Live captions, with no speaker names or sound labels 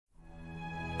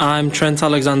I'm Trent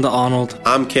Alexander-Arnold.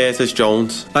 I'm Curtis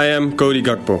Jones. I am Cody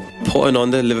Gakpo. Putting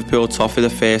on the Liverpool top for the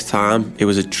first time, it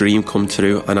was a dream come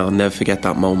true, and I'll never forget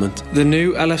that moment. The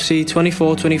new LFC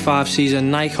 24-25 season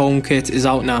Nike home kit is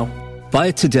out now. Buy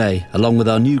it today, along with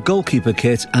our new goalkeeper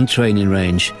kit and training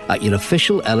range at your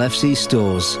official LFC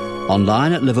stores.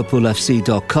 Online at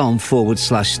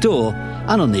liverpoolfc.com/store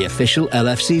and on the official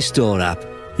LFC store app.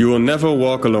 You will never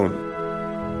walk alone.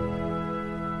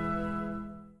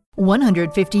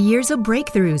 150 years of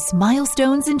breakthroughs,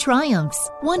 milestones and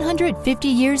triumphs. 150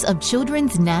 years of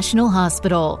Children's National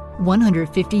Hospital.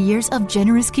 150 years of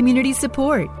generous community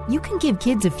support. You can give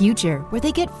kids a future where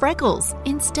they get freckles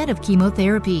instead of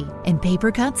chemotherapy and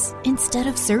paper cuts instead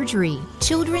of surgery.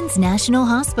 Children's National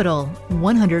Hospital.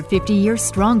 150 years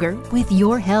stronger with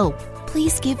your help.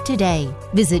 Please give today.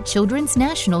 Visit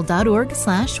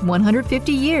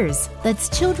childrensnational.org/150 years. That's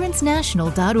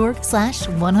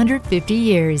childrensnational.org/150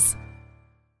 years.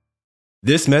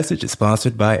 This message is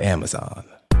sponsored by Amazon.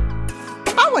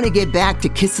 I want to get back to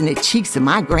kissing the cheeks of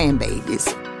my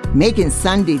grandbabies, making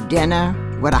Sunday dinner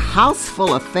with a house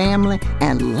full of family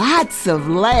and lots of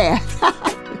laughs.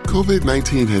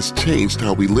 COVID-19 has changed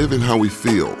how we live and how we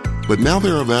feel, but now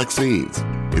there are vaccines.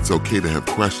 It's okay to have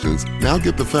questions. Now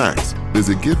get the facts.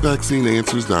 Visit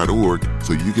getvaccineanswers.org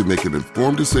so you can make an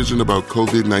informed decision about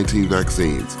COVID-19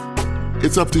 vaccines.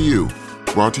 It's up to you.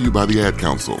 Brought to you by the Ad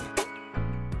Council.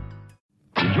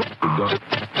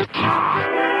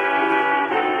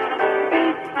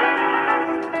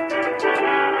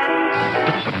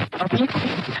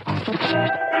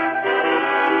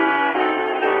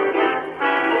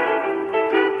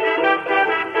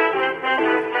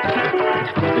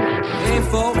 Hey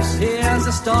folks, here's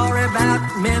a story about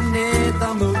Minnie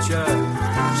the Moocher.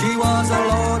 She was a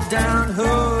low-down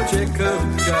hoochie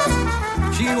coocher.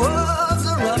 She was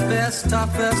the roughest,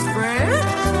 toughest friend.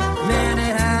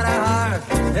 Minnie had a heart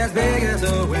as big as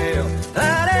a whale.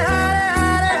 Hidey, hidey,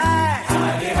 hidey, hidey.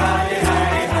 Hidey, hidey,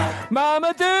 hidey, hidey.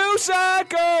 Mama do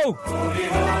psycho. Hody,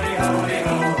 hody, hody,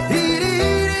 ho. Heedy,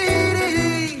 heedy,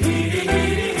 heedy, heedy,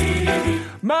 heedy, heedy.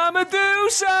 Mama do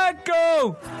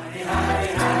psycho. Hidey,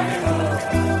 hidey, hidey, ho.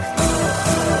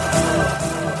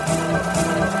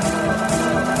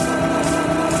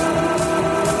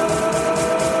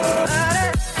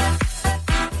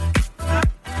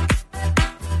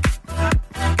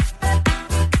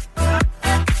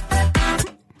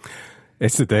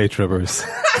 It's the Day Trippers.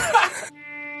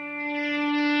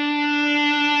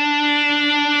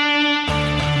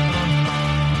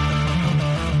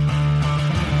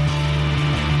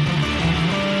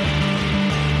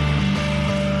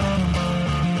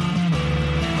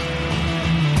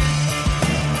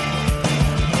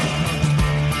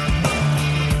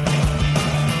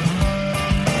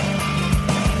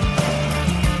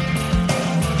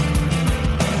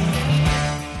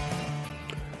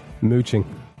 Mooching.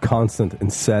 Constant,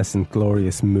 incessant,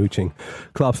 glorious mooching.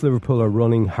 Klopp's Liverpool are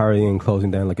running, harrying,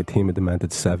 closing down like a team of demented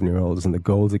 7-year-olds, and the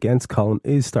goals against column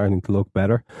is starting to look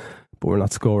better, but we're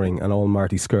not scoring, and old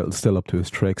Marty Skirtle's still up to his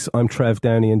tricks. I'm Trev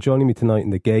Downey, and joining me tonight in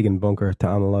the Gagan bunker to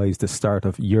analyse the start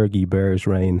of Jurgi Bear's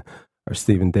reign are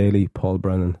Stephen Daly, Paul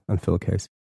Brennan and Phil Casey.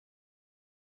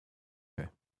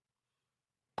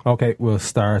 Okay, we'll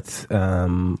start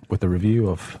with a review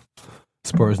of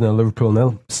Spurs 0, Liverpool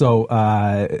 0. So,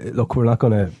 look, we're not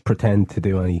going to pretend to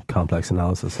do any complex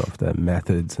analysis of the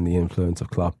methods and the influence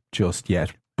of Klopp just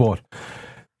yet, but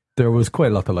there was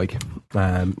quite a lot to like.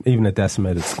 Even a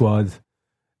decimated squad,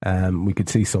 we could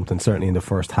see something, certainly in the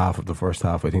first half of the first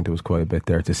half. I think there was quite a bit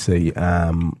there to see.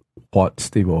 What,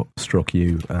 Steve-O, struck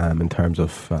you in terms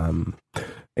of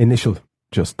initial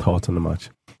just thoughts on the match?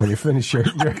 When you're finished, you're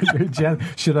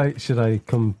should I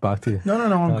come back to you? No,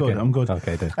 I'm okay. good. I'm good.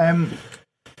 Okay, then.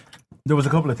 There was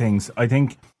a couple of things. I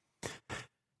think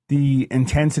the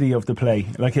intensity of the play,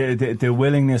 like the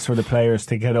willingness for the players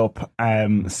to get up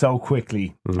so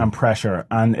quickly and pressure,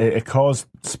 and it caused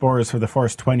Spurs for the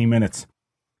first 20 minutes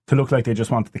to look like they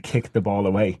just wanted to kick the ball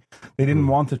away. They didn't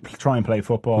want to try and play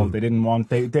football. They didn't want.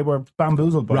 They were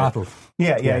bamboozled by rattled.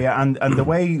 Yeah. And the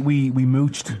way we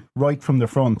mooched right from the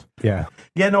front. Yeah.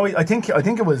 No, I think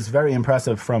it was very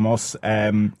impressive from us.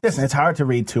 Listen, it's hard to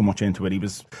read too much into it. He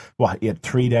had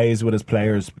 3 days with his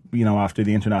players, after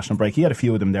the international break. He had a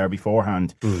few of them there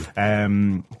beforehand. But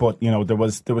there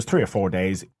was 3 or 4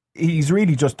 days. He's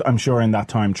really just, I'm sure, in that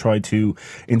time tried to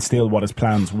instill what his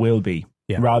plans will be.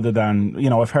 Yeah. Rather than,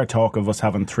 I've heard talk of us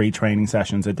having 3 training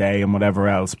sessions a day and whatever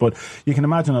else, but you can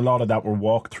imagine a lot of that were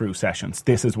walk-through sessions.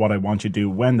 This is what I want you to do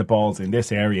when the ball's in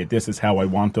this area. This is how I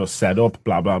want us set up,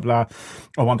 blah, blah, blah.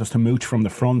 I want us to mooch from the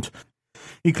front.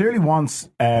 He clearly wants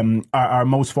our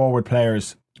most forward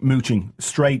players mooching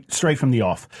straight from the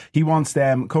off. He wants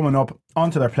them coming up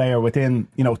onto their player within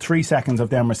 3 seconds of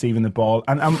them receiving the ball,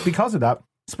 and because of that,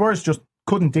 Spurs just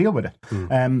couldn't deal with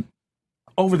it.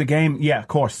 Over the game, yeah, of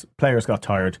course, players got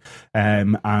tired,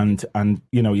 and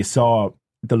you saw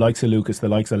the likes of Lucas, the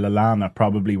likes of Lallana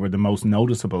probably were the most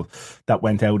noticeable that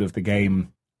went out of the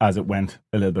game as it went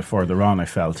a little bit further on, I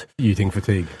felt. You think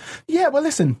fatigue? Yeah, well,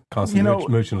 listen, constant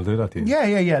mooching will do that to you.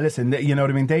 Yeah. Listen, you know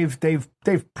what I mean.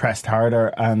 They've pressed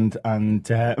harder, and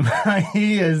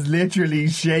he is literally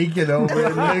shaking over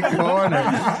in the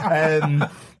corner.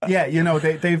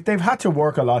 They've had to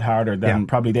work a lot harder than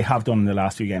probably they have done in the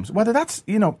last few games. Whether that's,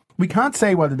 we can't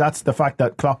say whether that's the fact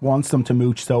that Klopp wants them to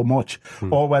mooch so much,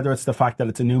 or whether it's the fact that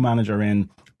it's a new manager in,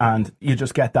 and you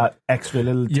just get that extra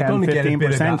little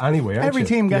 10-15% anyway. Every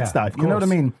team gets that. You know what I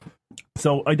mean?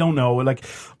 So I don't know. Like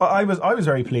I was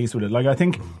very pleased with it. Like I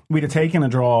think we'd have taken a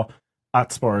draw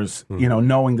at Spurs,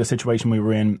 knowing the situation we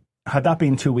were in. Had that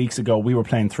been 2 weeks ago, we were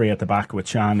playing three at the back with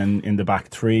Chan in the back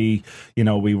three.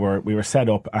 We were set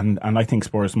up, and I think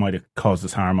Spurs might have caused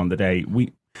us harm on the day.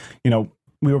 We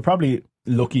were probably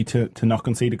lucky to not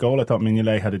concede a goal. I thought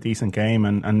Mignolet had a decent game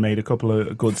and made a couple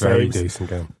of good saves. Very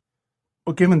decent game.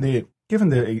 But given the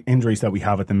injuries that we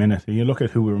have at the minute, you look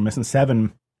at who we were missing,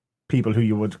 7 people who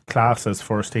you would class as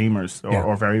first teamers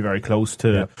or very, very close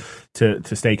to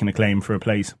staking a claim for a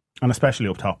place, and especially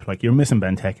up top. Like you're missing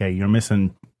Benteke, you're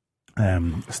missing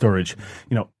Sturridge,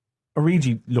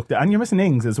 Origi looked at, and you're missing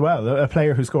Ings as well, a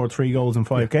player who scored 3 goals in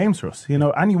 5 games for us.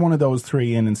 Any one of those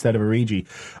 3 in instead of Origi,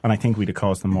 and I think we'd have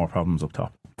caused them more problems up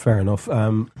top. Fair enough.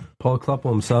 Paul Klopp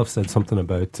himself said something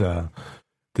about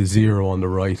the 0 on the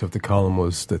right of the column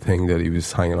was the thing that he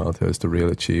was hanging on to as the real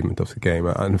achievement of the game.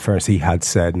 And first, he had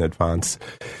said in advance,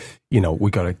 we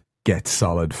got to get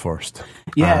solid first.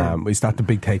 Yeah. Is that the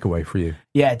big takeaway for you?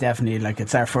 Yeah, definitely. Like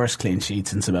it's our first clean sheet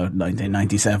since about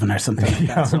 1997 or something like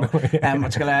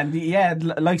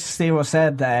that. Like Steve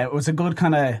said, it was a good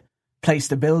kind of place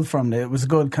to build from. It was a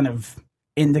good kind of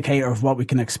indicator of what we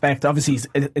can expect. Obviously,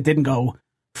 it didn't go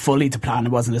fully to plan.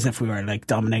 It wasn't as if we were like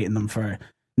dominating them for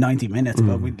 90 minutes,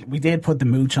 but we did put the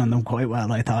mooch on them quite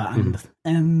well, I thought.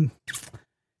 And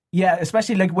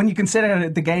especially like when you consider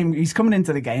the game, he's coming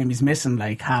into the game, he's missing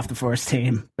like half the first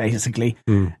team basically.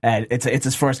 It's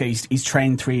his first game. He's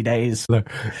trained 3 days.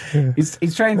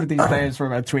 He's trained with these players for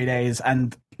about 3 days,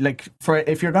 and like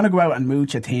if you're going to go out and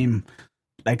mooch a team,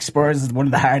 like Spurs is one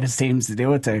of the hardest teams to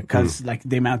do it to, because like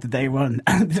the amount that they run,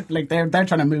 like they're trying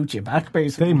to mooch you back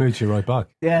basically. They mooch you right back.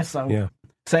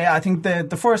 So I think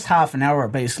the first half an hour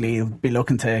basically you'll be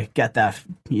looking to get that,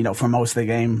 for most of the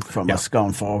game from us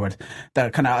going forward. I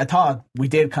thought we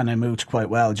did kind of mooch quite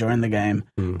well during the game,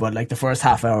 but like the first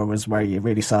half hour was where you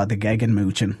really saw the Gegen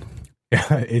mooching.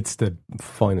 Yeah, it's the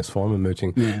finest form of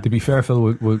mooching. Yeah. To be fair, Phil,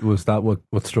 was that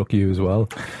what struck you as well?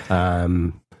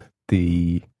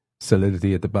 The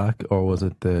solidity at the back, or was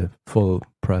it the full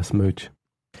press mooch?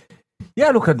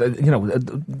 Yeah, look,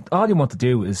 all you want to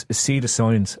do is see the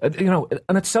signs, and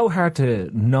it's so hard to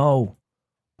know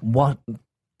what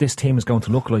this team is going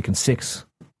to look like in 6-8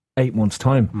 months'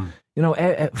 time.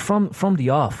 From the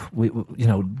off,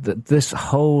 this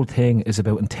whole thing is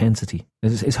about intensity.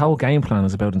 His whole game plan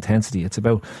is about intensity. It's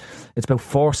about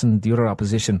forcing the other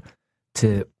opposition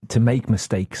to make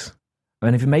mistakes.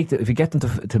 And if you get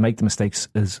them to make the mistakes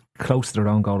as close to their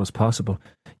own goal as possible,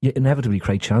 you inevitably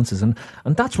create chances. And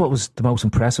that's what was the most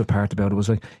impressive part about it. Was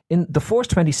like in the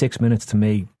first 26 minutes to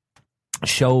me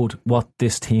showed what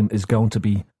this team is going to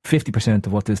be. 50%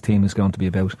 of what this team is going to be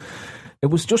about. It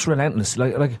was just relentless.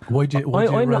 Why did you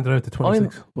round it out to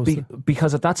 26?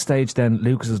 Because at that stage, then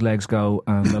Lucas's legs go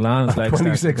and Lallana's legs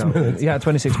 26 minutes. Yeah,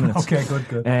 26 minutes. Okay,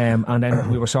 good. And then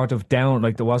we were sort of down.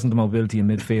 Like there wasn't the mobility in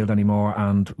midfield anymore,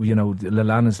 and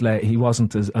Lallana's leg, he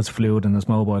wasn't as fluid and as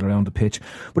mobile around the pitch.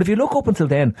 But if you look up until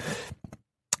then,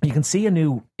 you could see a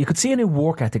new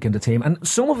work ethic in the team, and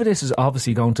some of this is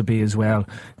obviously going to be as well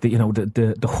the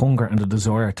hunger and the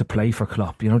desire to play for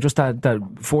Klopp. Just that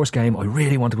first game, I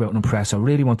really want to go out and impress. I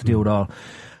really want to do it all.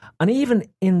 And even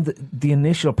in the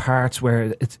initial parts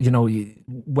where it's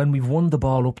when we've won the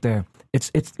ball up there,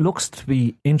 it looks to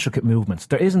be intricate movements.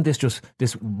 There isn't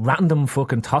this random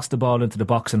fucking toss the ball into the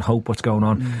box and hope what's going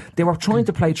on. They were trying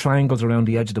to play triangles around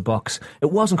the edge of the box.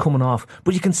 It wasn't coming off,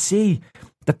 but you can see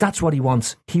that's what he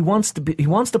wants. He wants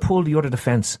to pull the other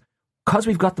defence, because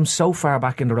we've got them so far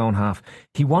back in their own half.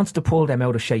 He wants to pull them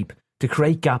out of shape to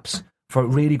create gaps for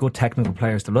really good technical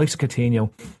players, the likes of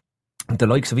Coutinho, the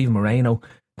likes of even Moreno,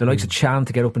 the likes of Chan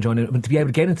to get up and join in, to be able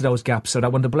to get into those gaps so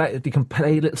that when they can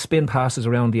play little spin passes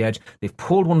around the edge, they've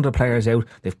pulled one of the players out,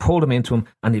 they've pulled him into him,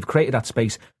 and they've created that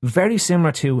space. Very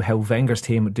similar to how Wenger's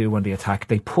team would do when they attack.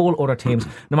 They pull other teams.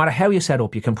 No matter how you set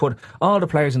up, you can put all the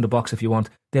players in the box if you want.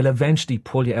 They'll eventually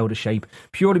pull you out of shape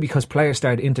purely because players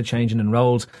start interchanging in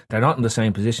roles. They're not in the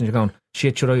same position. You're going,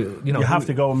 shit, should I? You have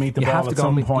to go and meet the ball at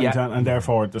some point, and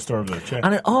therefore it disturbs it. Yeah.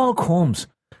 And it all comes.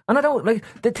 And I don't like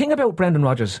the thing about Brendan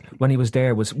Rodgers when he was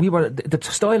there was the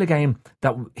style of game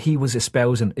that he was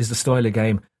espousing is the style of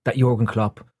game that Jurgen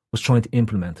Klopp was trying to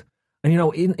implement. And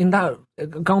in that,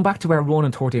 going back to where run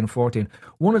in 13-14,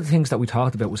 one of the things that we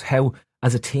talked about was how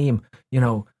as a team,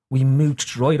 we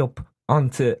mooched right up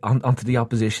onto the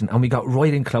opposition and we got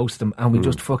right in close to them and we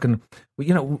just fucking,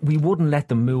 we wouldn't let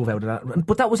them move out of that.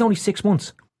 But that was only 6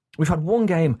 months. We've had one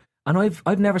game, and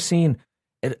I've never seen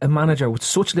a manager with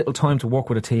such little time to work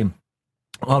with a team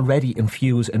already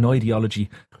infuse an ideology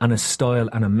and a style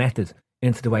and a method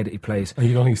into the way that he plays. And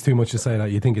you don't think it's too much to say that?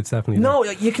 You think it's definitely... No,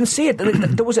 you can see it.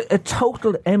 There was a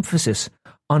total emphasis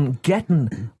on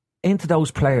getting into those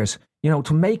players,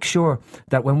 to make sure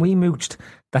that when we mooched,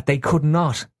 that they could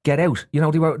not get out. There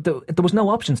was no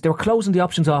options. They were closing the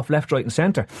options off left, right and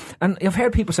centre. And I've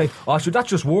heard people say, so that's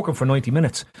just working for 90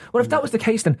 minutes. Well, if that was the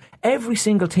case, then every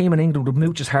single team in England would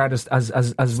mooch as hard as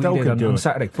we did on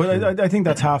Saturday. Well, I think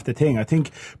that's half the thing. I think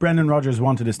Brendan Rodgers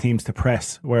wanted his teams to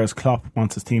press, whereas Klopp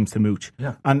wants his teams to mooch.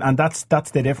 Yeah. And that's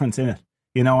the difference in it.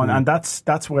 And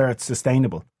that's where it's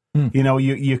sustainable.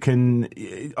 You can,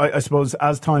 I suppose,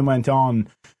 as time went on,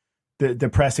 the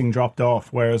pressing dropped off,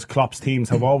 whereas Klopp's teams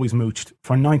have always mooched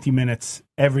for 90 minutes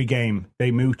every game. They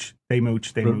mooch.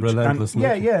 Relentless.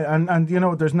 And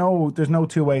there's no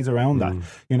two ways around that.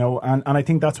 And I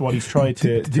think that's what he's tried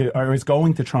to or is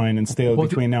going to try and instill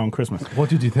between now and Christmas. What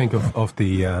did you think of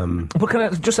the? But can I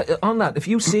just on that? If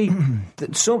you see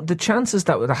the chances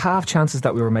the half chances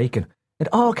that we were making, it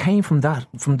all came from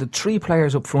the three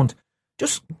players up front,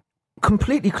 just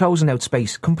completely closing out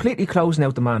space, completely closing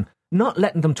out the man. Not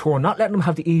letting them turn, not letting them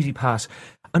have the easy pass.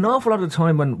 An awful lot of the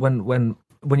time when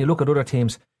you look at other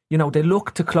teams, they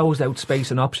look to close out space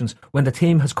and options when the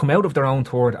team has come out of their own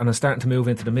third and is starting to move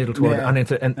into the middle third and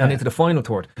into the final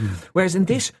third. Whereas in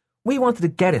this, we wanted to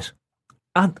get it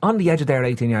on the edge of their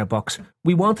 18-yard box.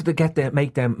 We wanted to get them,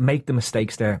 make the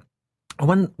mistakes there.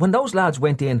 And when those lads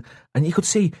went in, and you could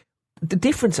see the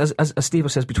difference, as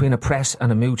Steve says, between a press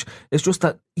and a mooch is just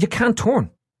that you can't turn.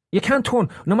 You can't turn.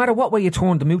 No matter what way you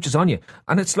turn, the mooch is on you.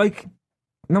 And it's like,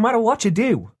 no matter what you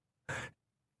do,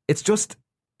 it's just,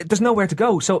 there's nowhere to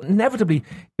go. So inevitably,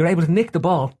 you're able to nick the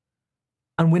ball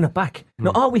and win it back.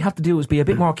 Now, all we have to do is be a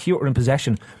bit more cuter in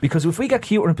possession, because if we get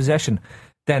cuter in possession,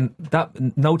 then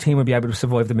no team will be able to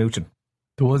survive the mooching.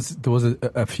 There was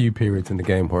a few periods in the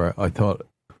game where I thought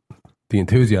the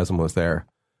enthusiasm was there,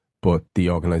 but the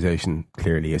organisation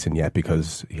clearly isn't yet,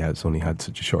 because he has only had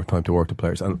such a short time to work the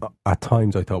players. And at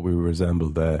times I thought we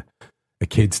resembled a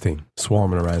kids team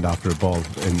swarming around after the ball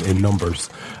in numbers.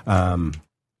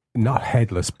 Not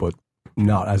headless, but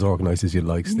not as organised as you'd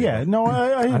like. Steve. Yeah, no,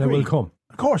 I agree. And it will come.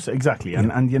 Of course, exactly.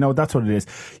 And that's what it is.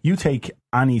 You take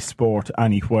any sport,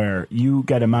 anywhere, you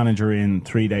get a manager in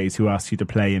 3 days who asks you to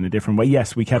play in a different way.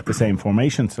 Yes, we kept the same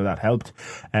formation, so that helped.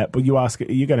 But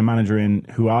you get a manager in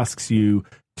who asks you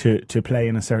to play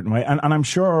in a certain way. And I'm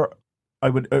sure I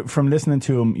would, from listening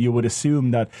to him, you would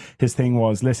assume that his thing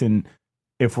was, listen,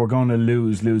 if we're going to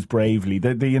lose bravely.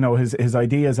 His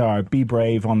ideas are, be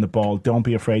brave on the ball, don't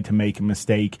be afraid to make a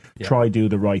mistake, try do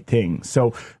the right thing.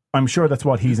 So I'm sure that's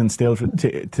what he's instilled for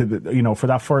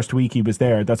that first week he was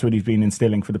there. That's what he's been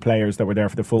instilling for the players that were there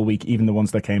for the full week, even the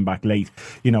ones that came back late.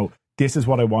 This is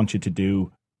what I want you to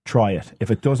do. Try it.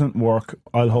 If it doesn't work,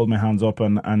 I'll hold my hands up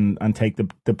and take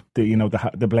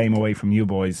the blame away from you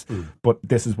boys. But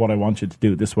this is what I want you to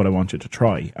do. This is what I want you to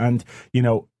try. And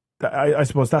I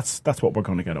suppose that's what we're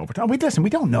going to get over time. We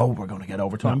don't know we're going to get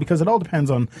over time, because it all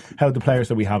depends on how the players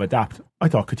that we have adapt. I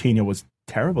thought Coutinho was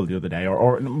terrible the other day,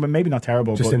 or maybe not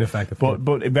terrible, just ineffective,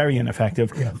 but very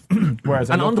ineffective. Yeah. Whereas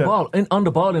on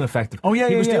the ball ineffective. Oh yeah,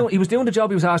 he was doing the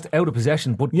job he was asked out of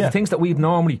possession, but the things that we'd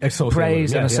normally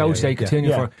praise and associate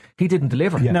Coutinho for, he didn't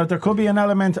deliver. Yeah. Now there could be an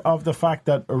element of the fact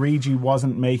that Origi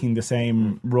wasn't making the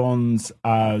same runs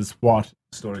as what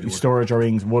Sturridge or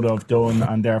Ings would have done,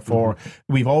 and therefore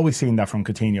we've always seen that from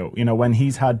Coutinho. When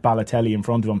he's had Balotelli in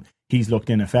front of him, he's looked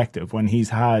ineffective. When he's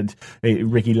had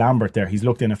Ricky Lambert there, he's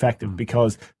looked ineffective,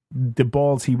 because the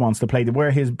balls he wants to play,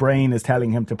 where his brain is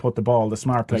telling him to put the ball, the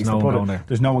smart place to put it,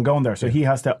 there's no one going there. So he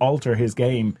has to alter his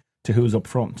game to who's up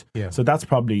front. Yeah. So that's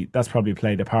probably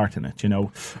played a part in it, you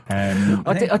know.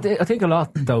 I think a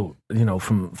lot though, you know,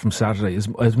 from Saturday,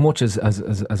 as much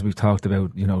as we've talked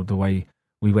about, you know, the way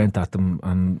we went at them,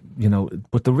 and you know,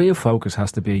 but the real focus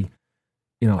has to be,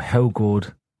 you know, how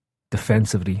good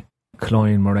defensively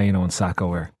Klein, Moreno and Sacco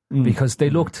were, because they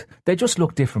just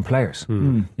looked different players,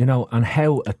 you know, and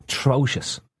how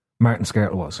atrocious Martin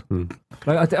Skrtel was.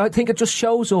 Like, I think it just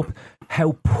shows up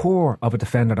how poor of a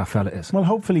defender that fella is. Well,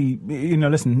 hopefully, you know,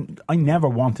 listen, I never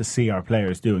want to see our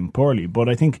players doing poorly, but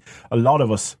I think a lot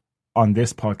of us on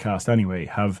this podcast anyway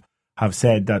have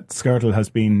said that Skrtel has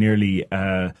been nearly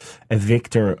a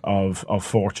victor of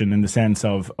fortune, in the sense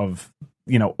of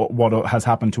you know, what has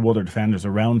happened to other defenders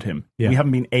around him. Yeah. We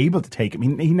haven't been able to take him.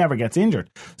 He never gets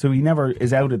injured, so he never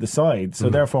is out of the side. So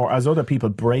therefore, as other people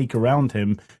break around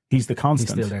him, he's the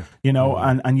constant. He's still there. You know,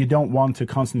 and you don't want to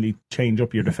constantly change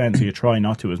up your defence, so you try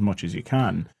not to as much as you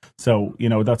can. So, you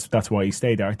know, that's why he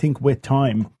stayed there. I think with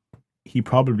time, he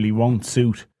probably won't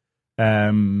suit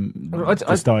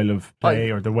the style of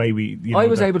play or the way we... You know, I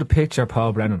was able to picture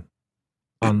Paul Brennan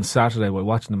on Saturday while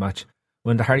watching the match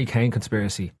when the Harry Kane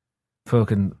conspiracy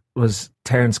fucking was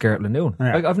tearing Skrtel a new one.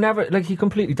 Yeah. Like, I've never... Like, he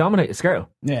completely dominated Skrtel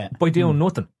by doing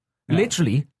nothing. Yeah.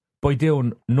 Literally by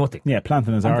doing nothing. Yeah,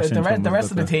 planting his arse. The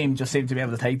rest of the team just seemed to be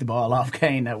able to take the ball off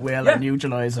Kane at will and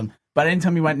neutralise him. But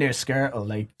anytime he went near Skrtel,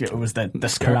 like, it was the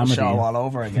Skrtel show all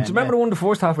over again. Do you remember the one in the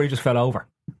first half where he just fell over?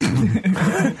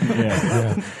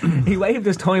 He waved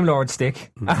his Time Lord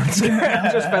stick and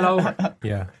Skrtel just fell over.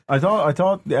 Yeah, I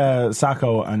thought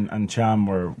Sacco and Cham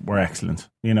were excellent,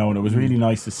 you know, and it was really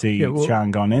nice to see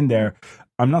Cham gone in there.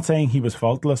 I'm not saying he was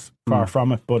faultless, far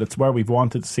from it, but it's where we've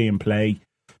wanted to see him play.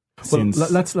 Well,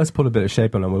 let's put a bit of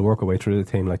shape on it and we'll work our way through the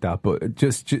team like that. But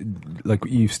just like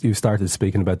you started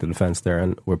speaking about the defence there,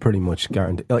 and we're pretty much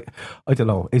guaranteed. Like, I don't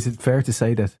know, is it fair to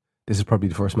say that this is probably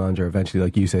the first manager eventually,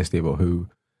 like you say, Steve-O, who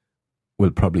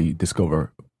will probably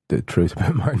discover the truth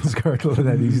about Martin Skrtel,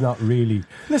 that he's not really...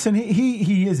 Listen,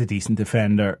 he is a decent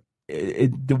defender.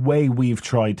 The way we've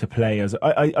tried to play as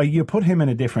you put him in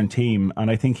a different team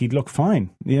and I think he'd look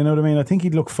fine. You know what I mean? I think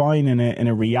he'd look fine in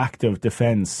a reactive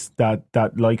defence that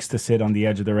likes to sit on the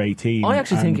edge of their 18. I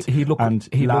actually think he'd look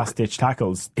last ditch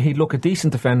tackles. He'd look a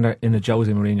decent defender in a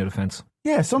Jose Mourinho defence.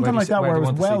 Yeah, something like that, where it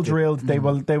was well drilled. They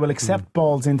will accept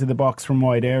balls into the box from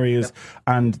wide areas,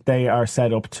 and they are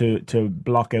set up to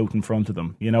block out in front of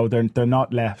them. You know, they're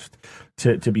not left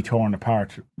to be torn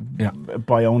apart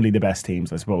by only the best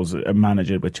teams, I suppose. Manage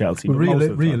it with Chelsea. Well,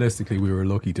 realistically, we were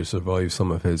lucky to survive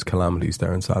some of his calamities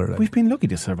there on Saturday. We've been lucky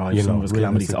to survive some of his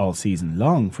calamities all season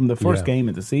long. From the first game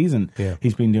of the season,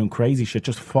 he's been doing crazy shit,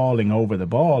 just falling over the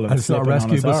ball. And it's not a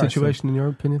rescuable situation, in your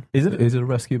opinion? Is it? Is it a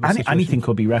rescuable situation? Anything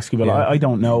could be rescuable. Yeah. I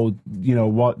don't know, you know,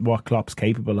 what Klopp's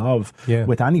capable of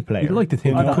with any player. You'd like to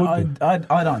think I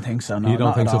don't think so. No, you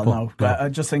don't think so? No. I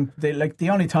just think the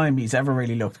only time he's ever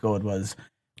really looked good was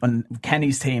on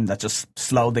Kenny's team that just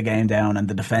slowed the game down and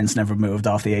the defence never moved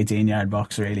off the 18-yard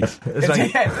box, really.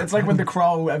 It's like when the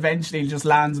crow eventually just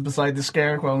lands beside the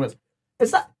scarecrow and goes,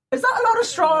 Is that a lot of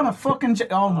straw on a fucking...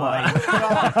 Oh my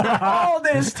God. All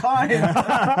this time.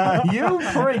 You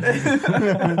prick.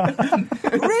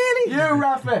 Really? You,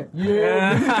 Rafa.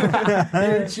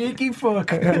 You cheeky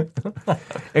fuck.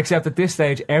 Except at this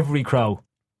stage, every crow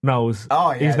knows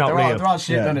he's not real. They're all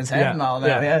shitting on his head and all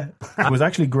that, It was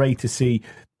actually great to see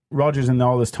Rodgers in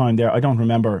all this time there. I don't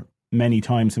remember many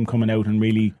times him coming out and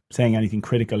really saying anything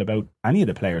critical about any of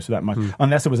the players for that much,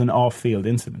 unless it was an off-field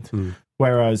incident.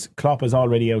 Whereas Klopp is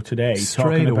already out today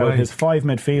talking about his 5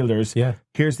 midfielders. Yeah.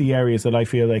 Here's the areas that I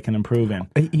feel they can improve in.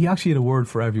 He actually had a word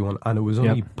for everyone, and it was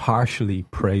only partially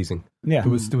praising. Yeah,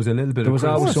 there was a little bit. There was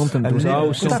always something.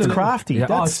 That's crafty. Yeah.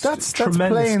 That's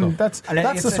playing. That's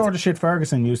the sort of shit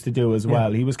Ferguson used to do as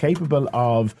well. He was capable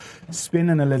of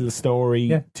spinning a little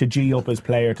story to G up his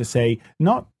player to say,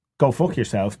 not go fuck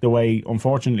yourself, the way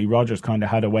unfortunately Rodgers kind of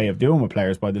had a way of doing with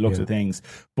players by the looks of things,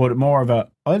 but more of a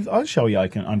I'll show you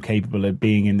I'm capable of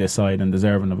being in this side and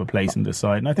deserving of a place in this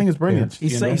side, and I think it's brilliant. He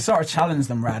sort of challenged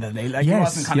them rather than he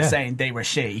wasn't kind of saying they were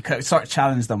shit. He sort of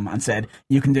challenged them and said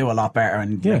you can do a lot better,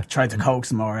 and tried to coax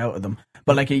some more out of them.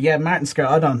 But Martin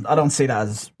Skrtel, I don't see that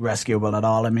as rescuable at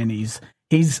all. I mean, he's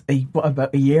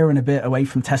about a year and a bit away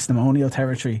from testimonial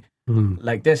territory.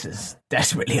 Like, this is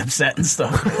desperately upsetting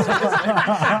stuff.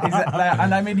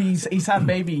 And I mean, he's had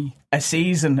maybe a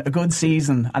good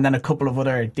season, and then a couple of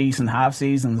other decent half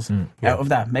seasons out of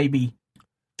that. Maybe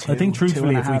I think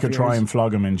truthfully, if we could try and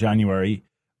flog him in January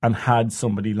and had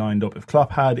somebody lined up, if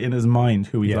Klopp had in his mind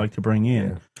who he'd like to bring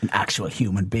in, an actual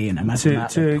human being, imagine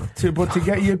that.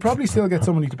 You'd probably still get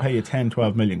somebody to pay you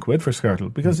 10-12 million quid for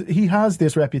Skrtel, because he has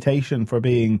this reputation for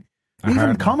being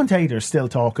Even commentators still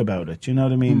talk about it. You know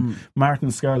what I mean? Martin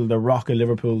Skirl, the rock of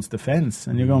Liverpool's defence,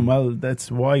 and you're going, well,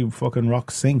 that's why fucking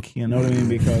rocks sink. You know what I mean?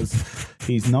 Because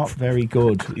he's not very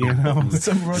good. You know,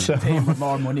 some Russian team with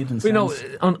more money than sense. You know,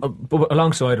 but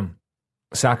alongside him,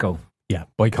 Sacco. Yeah,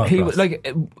 by contrast,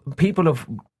 People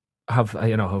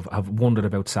have wondered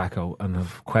about Sacco and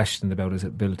have questioned about his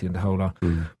ability and the whole lot.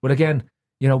 But again,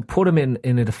 you know, put him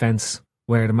in a defence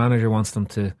where the manager wants them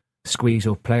to squeeze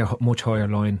up, play a much higher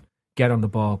line, get on the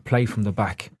ball, play from the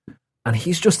back. And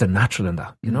he's just a natural in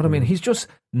that. You know what I mean? He's just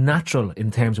natural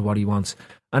in terms of what he wants.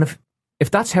 And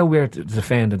if that's how we're to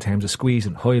defend in terms of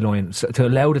squeezing, high line, so to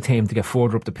allow the team to get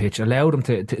further up the pitch, allow them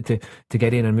to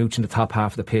get in and mooch in the top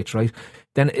half of the pitch, right?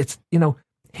 Then it's, you know,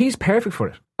 he's perfect for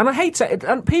it. And I hate it.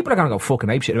 And people are going to go fucking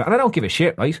apeshit. And I don't give a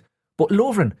shit, right? But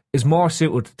Lovren is more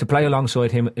suited to play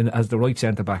alongside him as the right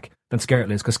centre-back than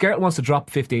Skrtel is. Because Skrtel wants to drop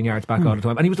 15 yards back all the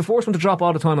time. And he was the first one to drop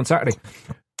all the time on Saturday.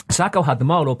 Sacco had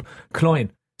them all up.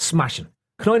 Klein smashing.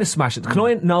 Klein is smashing.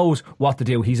 Klein knows what to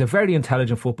do. He's a very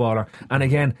intelligent footballer. And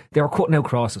again, they were cutting out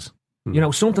crosses. You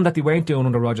know, something that they weren't doing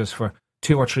under Rodgers for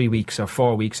 2 or 3 weeks or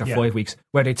 4 weeks or 5 weeks,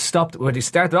 where they started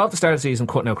off the start of the season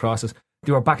cutting out crosses.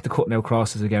 They were back to cutting out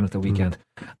crosses again at the weekend.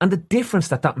 And the difference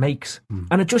that makes,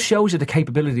 and it just shows you the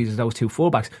capabilities of those two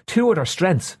fullbacks. Two of their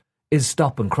strengths is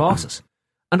stopping crosses.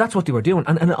 And that's what they were doing.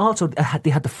 And also,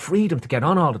 they had the freedom to get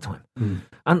on all the time.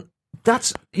 And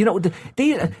that's, you know,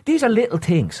 these are little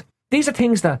things. These are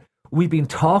things that we've been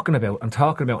talking about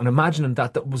and imagining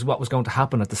that was what was going to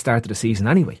happen at the start of the season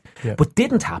anyway. Yeah. But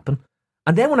didn't happen.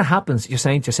 And then when it happens, you're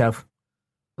saying to yourself,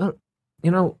 well,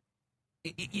 you know,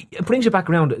 it brings you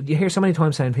back around. You hear so many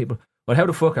times saying people, well, how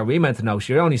the fuck are we meant to know?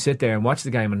 So you only sit there and watch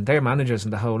the game and they're managers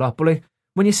and the whole lot. But like,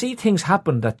 when you see things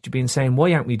happen that you've been saying,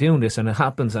 why aren't we doing this? And it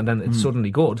happens and then it's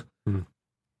suddenly good.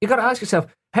 You got to ask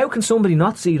yourself, how can somebody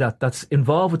not see that's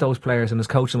involved with those players and is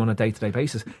coaching them on a day-to-day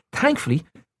basis? Thankfully,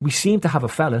 we seem to have a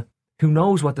fella who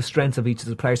knows what the strengths of each of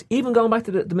the players, even going back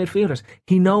to the midfielders,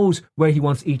 he knows where he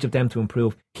wants each of them to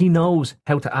improve. He knows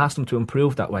how to ask them to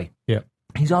improve that way. Yeah.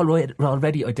 He's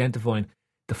already identifying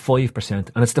the 5%,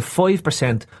 and it's the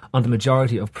 5% on the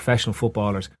majority of professional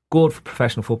footballers, good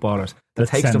professional footballers, that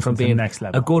takes them from being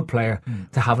a good player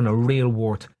to having a real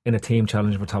worth in a team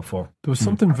challenging for top 4. There was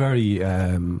something very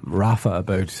Rafa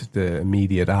about the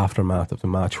immediate aftermath of the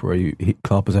match where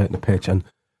Klopp was out in the pitch and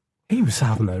he was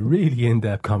having a really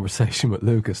in-depth conversation with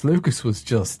Lucas. Lucas was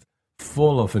just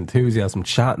full of enthusiasm,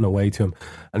 chatting away to him,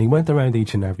 and he went around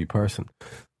each and every person.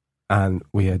 And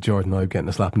we had Jordan Ibe getting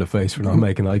a slap in the face for not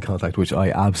making eye contact, which I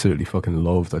absolutely fucking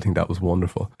loved. I think that was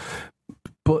wonderful.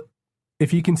 But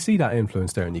if you can see that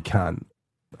influence there, and you can,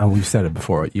 and we've said it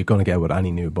before, you're going to get with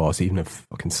any new boss, even if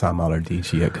fucking Sam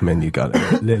Allardyce had come in, you got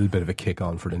a little bit of a kick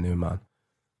on for the new man.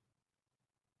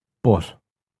 But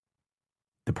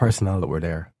the personnel that were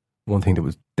there, one thing that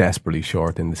was desperately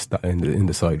short in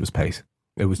the side was pace.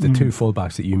 It was the two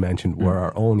fullbacks that you mentioned were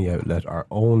our only outlet, our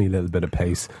only little bit of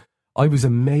pace. I was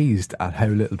amazed at how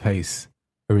little pace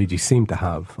Origi seemed to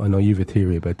have. I know you have a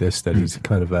theory about this, that he's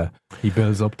kind of he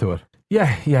builds up to it.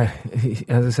 Yeah.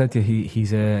 As I said to you,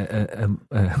 he's a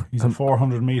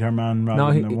 400-metre man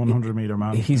rather than a 100-metre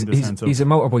man. He's a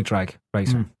motorbike drag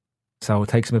racer. So it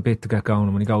takes him a bit to get going,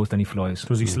 and when he goes, then he flies.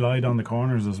 Does he slide on the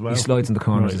corners as well? He slides in the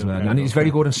corners as well. And he's very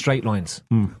good in straight lines,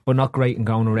 but not great in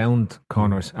going around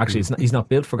corners. Actually, he's not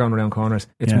built for going around corners.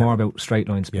 It's more about straight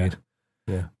line speed.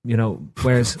 Yeah. You know,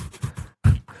 whereas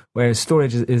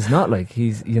Sturridge is not like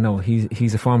he's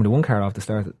a Formula 1 car off the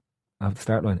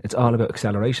start line. It's all about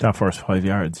acceleration. That first 5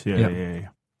 yards. Yeah.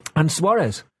 And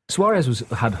Suarez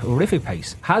had horrific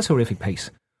pace,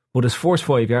 but his first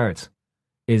 5 yards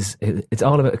it's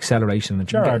all about acceleration. And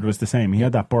Gerrard was the same. He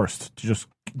had that burst to just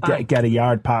get a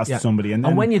yard past somebody,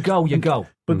 and when you go, you go.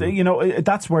 But you know,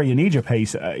 that's where you need your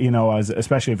pace.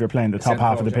 Especially if you're playing the top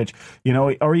half of the pitch, you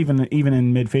know, or even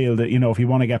in midfield. You know, if you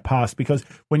want to get past, because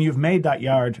when you've made that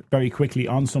yard very quickly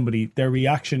on somebody, their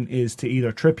reaction is to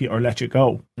either trip you or let you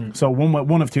go. So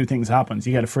one of two things happens: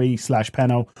 you get a free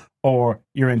 /penalty, or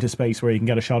you're into space where you can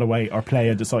get a shot away or play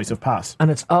a decisive pass.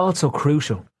 And it's also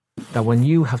crucial that when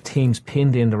you have teams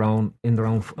pinned in their own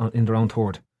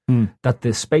third, that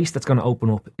the space that's going to open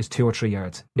up is 2 or 3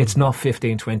 yards. It's not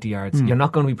 15, 20 yards. You're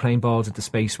not going to be playing balls at the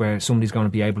space where somebody's going to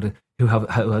be able to, who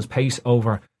has pace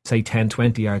over, say, 10,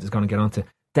 20 yards is going to get onto.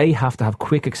 They have to have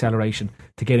quick acceleration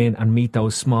to get in and meet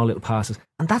those small little passes.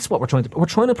 And that's what we're trying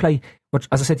to play.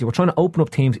 As I said to you, we're trying to open up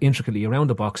teams intricately around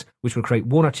the box, which will create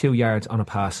 1 or 2 yards on a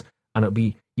pass. And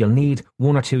you'll need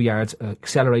 1 or 2 yards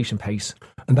acceleration pace.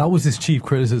 And that was his chief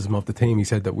criticism of the team. He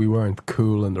said that we weren't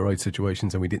cool in the right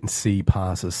situations and we didn't see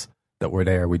passes that were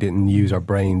there. We didn't use our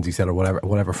brains, he said, or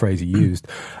whatever phrase he used.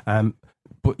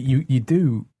 But you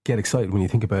do get excited when you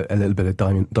think about a little bit of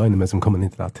dynamism coming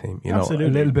into that team. You know, Absolutely. a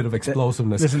little bit of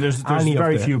explosiveness. Listen, there's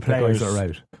very few players that are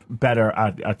out better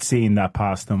at seeing that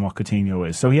pass than what Coutinho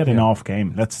is. So he had an off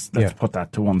game. Let's put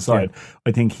that to one side. Yeah.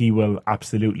 I think he will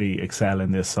absolutely excel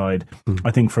in this side. I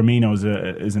think Firmino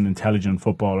is an intelligent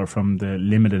footballer from the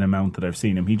limited amount that I've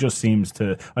seen him. He just seems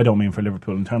to, I don't mean for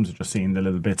Liverpool in terms of just seeing the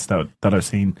little bits that I've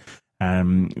seen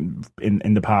in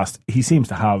the past. He seems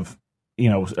to have, you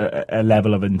know, a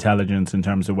level of intelligence in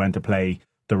terms of when to play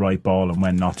the right ball and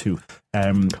when not to.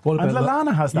 And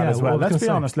Lallana has that as well. Let's be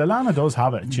honest, Lallana does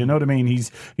have it. Do you know what I mean?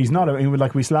 He's not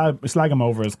like we slag him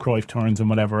over his Cruyff turns and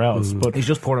whatever else, but he's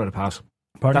just poor at a pass.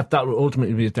 That will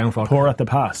ultimately be his downfall. Poor at the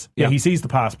pass. Yeah, he sees the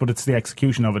pass, but it's the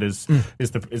execution of it is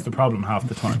the problem half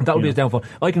the time. That will be his downfall.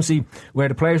 I can see where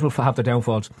the players will have their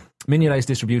downfalls. Mignolet's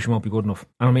distribution won't be good enough.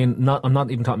 And I mean, I'm not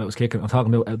even talking about his kicking. I'm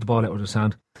talking about the ball out of his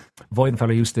hand.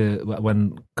 Weidenfeller used to,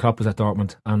 when Klopp was at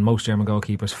Dortmund, and most German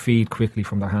goalkeepers feed quickly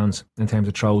from their hands in terms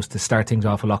of throws to start things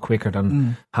off a lot quicker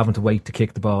than having to wait to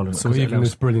kick the ball. And so even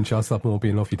this brilliant shot stop won't be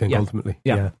enough, you think, ultimately?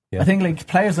 Yeah. I think like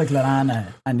players like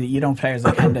Lallana and players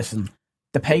like Henderson,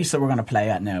 the pace that we're going to play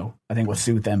at now, I think will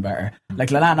suit them better. Like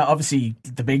Lallana, obviously,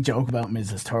 the big joke about him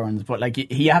is his turns, but like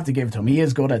you have to give it to him. He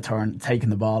is good at taking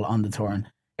the ball on the turn.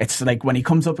 It's like when he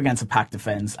comes up against a packed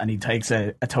defence and he takes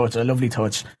a touch, a lovely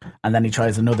touch, and then he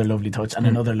tries another lovely touch and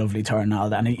another lovely turn and all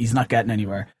that, and he's not getting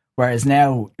anywhere. Whereas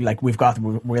now, like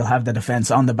we'll have the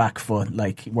defence on the back foot,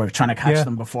 like we're trying to catch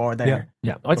them before they're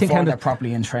I think they're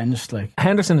properly entrenched. Like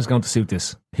Henderson is going to suit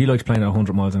this. He likes playing at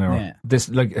 100 miles an hour. Yeah. This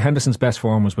like Henderson's best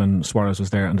form was when Suarez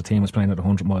was there and the team was playing at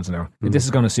 100 miles an hour. This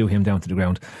is going to suit him down to the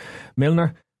ground.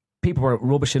 Milner, people were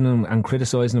rubbishing him and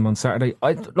criticising him on Saturday.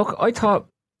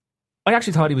 I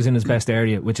actually thought he was in his best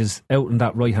area, which is out on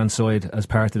that right hand side as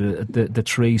part of the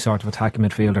three sort of attacking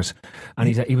midfielders, and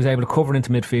he was able to cover into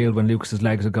midfield when Lucas's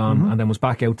legs had gone, and then was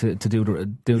back out to do the.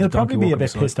 He'll probably be a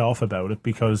bit pissed off about it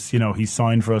because he's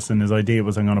signed for us and his idea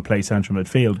was I'm going to play central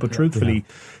midfield, but truthfully,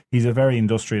 he's a very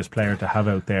industrious player to have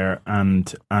out there,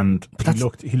 and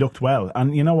he looked well,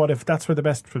 and you know what? If that's what's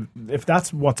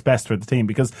best for the team,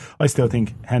 because I still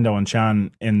think Hendo and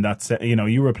Chan in that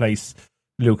you replace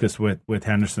Lucas with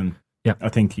Henderson. Yeah, I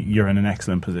think you're in an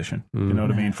excellent position. You know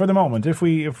what I mean? For the moment, if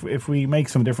we make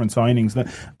some different signings,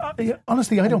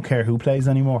 honestly, I don't care who plays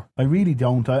anymore. I really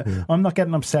don't. I'm not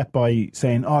getting upset by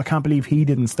saying, "Oh, I can't believe he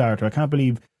didn't start," or "I can't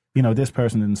believe this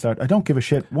person didn't start." I don't give a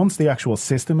shit. Once the actual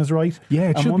system is right,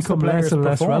 it should become less and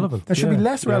less relevant. It should be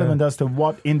less relevant as to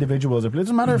what individuals are. It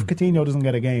doesn't matter if Coutinho doesn't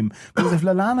get a game, because if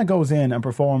Lallana goes in and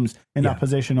performs in that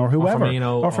position, or whoever,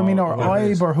 or Firmino, or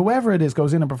Ibe, or whoever it is,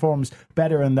 goes in and performs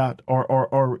better in that,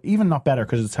 or even not better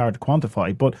because it's hard to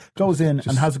quantify, but goes in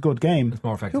and has a good game,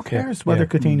 more effective. Who cares whether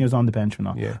Coutinho's on the bench or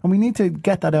not? Yeah. And we need to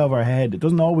get that out of our head. It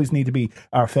doesn't always need to be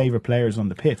our favourite players on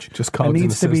the pitch. Just cogs in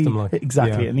the system.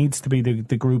 It needs to be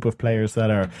the group of players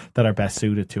that are best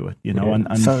suited to it,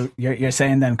 And so you're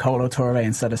saying then Kolo Touré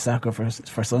instead of Saka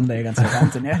for Sunday against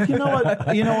Southampton, yeah? You know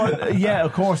what? Yeah,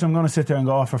 of course I'm going to sit there and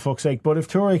go, for fuck's sake. But if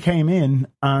Touré came in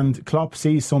and Klopp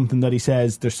sees something that he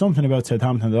says, there's something about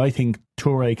Southampton that I think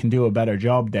Touré can do a better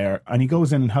job there, and he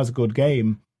goes in and has a good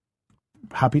game,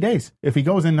 happy days. If he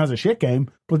goes in and has a shit game,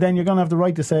 well, then you're going to have the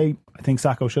right to say, I think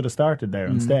Saka should have started there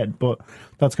instead. But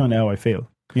that's kind of how I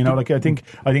feel. I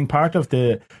think part of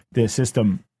the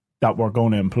system that we're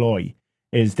going to employ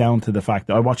is down to the fact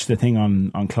that I watched the thing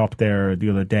on Klopp there the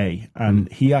other day,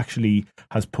 and he actually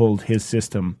has pulled his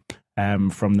system from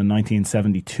the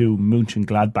 1972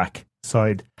 Mönchengladbach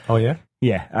side. Oh yeah?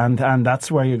 Yeah, and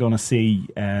that's where you're going to see...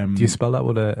 do you spell that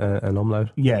with an umlaut?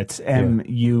 Yeah, it's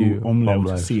M-U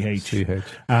umlaut C-H.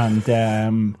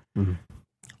 And...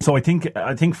 So I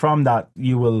think from that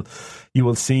you will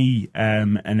see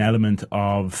an element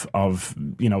of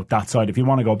that side. If you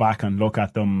want to go back and look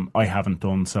at them, I haven't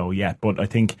done so yet, but I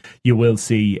think you will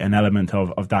see an element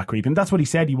of that creep, and that's what he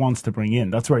said he wants to bring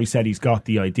in. That's where he said he's got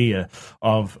the idea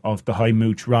of the high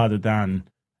mooch rather than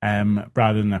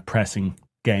a pressing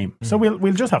game. So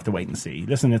we'll just have to wait and see.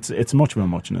 Listen, it's much of a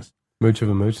muchness. Mooch of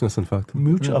a moochness, in fact.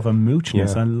 Mooch of a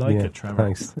moochness. I like it, Trevor.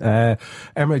 Thanks.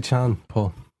 Emre Can,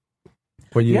 Paul.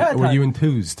 Were you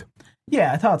enthused?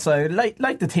 Yeah, I thought so. Like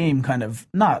the team, kind of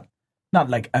not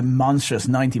like a monstrous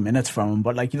 90 minutes from him,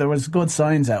 but like there was good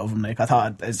signs out of him. Like I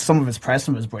thought some of his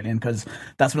pressing was brilliant, because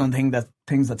that's one thing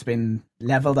that's been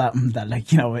levelled at him,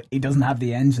 that he doesn't have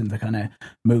the engine to kind of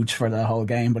mooch for the whole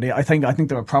game. But I think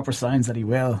there were proper signs that he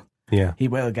will. Yeah, he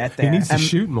will get there. He needs to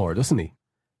shoot more, doesn't he?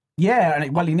 Yeah,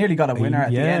 and he nearly got a winner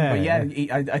at the end.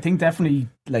 But I think definitely,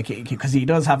 like, because he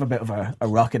does have a bit of a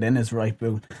rocket in his right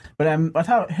boot. But I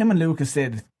thought him and Lucas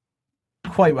did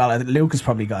quite well. Lucas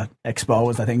probably got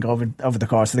exposed, I think, over the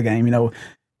course of the game. You know,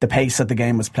 the pace that the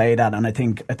game was played at, and I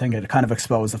think it kind of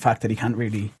exposed the fact that he can't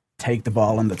really take the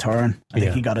ball on the turn. I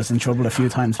think he got us in trouble a few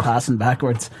times passing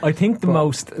backwards. I think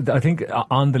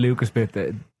on the Lucas bit,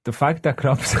 the fact that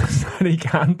Klopp says that he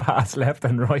can pass left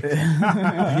and right.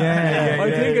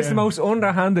 I think it's the most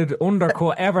underhanded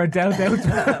undercut ever dealt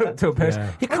out to a person.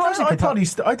 I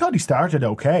thought he started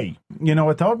okay. You know,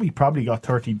 I thought we probably got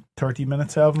 30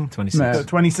 minutes of him.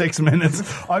 26 minutes.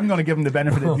 I'm going to give him the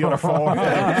benefit of the other 4.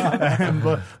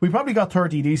 But we probably got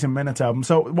 30 decent minutes of him.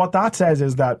 So what that says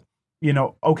is that, you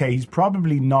know, okay, he's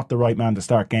probably not the right man to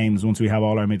start games once we have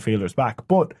all our midfielders back.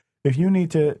 But if you need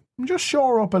to just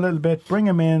shore up a little bit, bring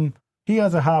him in. He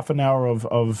has a half an hour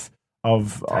of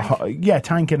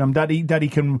tanking him that he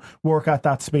can work at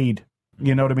that speed.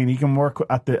 You know what I mean? He can work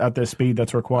at the speed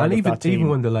that's required. And even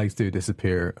when the legs do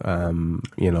disappear,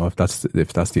 you know, if that's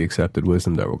the accepted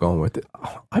wisdom that we're going with,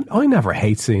 I never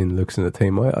hate seeing Lucas in the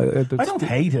team. I don't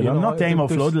hate it. I'm not Damo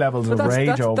Flood levels of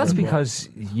rage over. That's because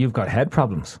you've got head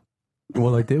problems.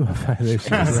 Well, I do have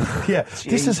issues.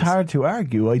 This is hard to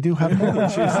argue. I do have more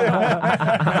issues.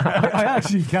 I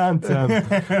actually can't.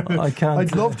 I can't.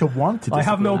 I'd love to want to. I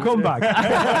have no comeback.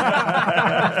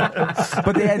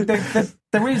 But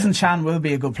the reason Chan will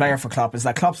be a good player for Klopp is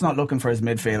that Klopp's not looking for his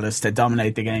midfielders to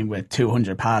dominate the game with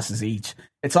 200 passes each.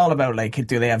 It's all about, like,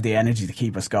 do they have the energy to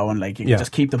keep us going? Like, you can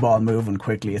just keep the ball moving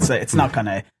quickly. It's not kind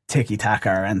of ticky-taka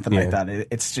or anything like that.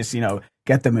 It's just, you know,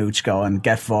 get the mooch going,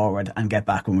 get forward and get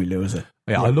back when we lose it.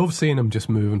 Yeah, I love seeing him just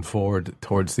moving forward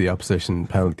towards the opposition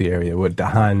penalty area with the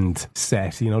hand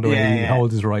set. You know, the way he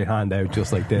holds his right hand out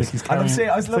just like this. He's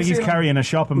carrying a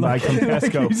shopping bag from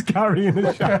Tesco. He's carrying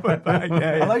a shopping bag.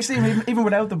 I like seeing him even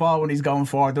without the ball when he's going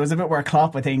forward. There was a bit where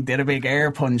Klopp, I think, did a big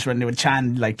air punch when they would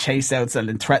Chan like chase out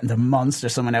and threaten to monster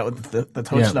someone out of the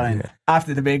touchline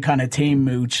after the big kind of team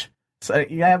mooch. So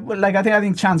like I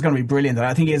think Chan's going to be brilliant.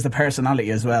 I think he has the personality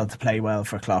as well to play well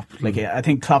for Klopp. Like I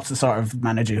think Klopp's the sort of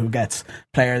manager who gets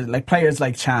players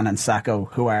like Chan and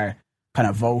Sakho who are kind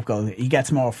of vocal. He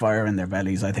gets more fire in their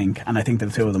bellies, I think, and I think the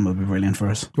two of them will be brilliant for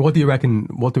us. What do you reckon?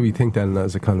 What do we think then,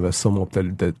 as a kind of a sum up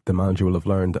that the manager will have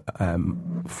learned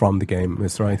from the game?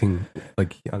 Is there anything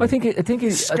like? I think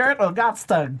Skirtle got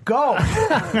to go.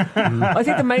 I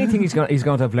think the main thing he's going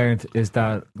to have learned is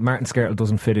that Martin Skirtle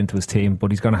doesn't fit into his team,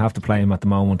 but he's going to have to play him at the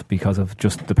moment because of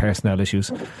just the personnel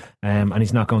issues, and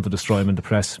he's not going to destroy him in the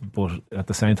press. But at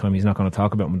the same time, he's not going to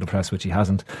talk about him in the press, which he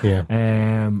hasn't.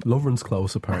 Lovren's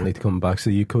close apparently to come back,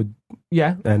 so you could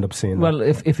end up seeing that. Well,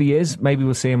 if he is, maybe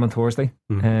we'll see him on Thursday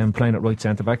playing at right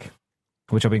centre back,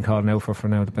 which I've been calling out for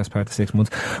now the best part of 6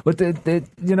 months. But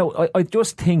I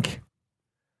just think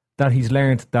that he's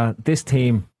learned that this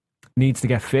team needs to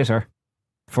get fitter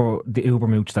for the uber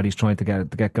mooch that he's trying to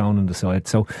get going on the side.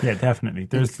 So yeah, definitely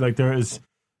there is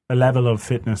a level of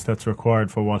fitness that's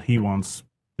required for what he wants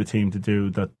the team to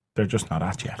do that they're just not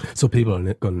at yet. So people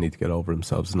are going to need to get over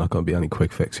themselves. There's not going to be any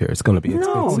quick fix here. It's going to be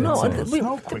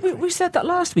we said that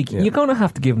last week. You're going to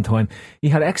have to give him time. He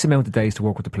had X amount of days to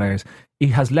work with the players. He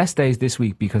has less days this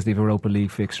week because they have a Europa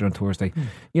League fixture on Thursday.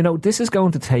 You know, this is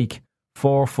going to take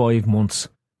 4 or 5 months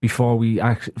before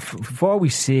we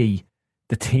see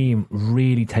the team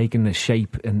really taking the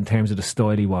shape in terms of the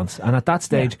style he wants. And at that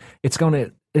stage,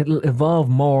 it'll evolve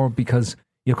more because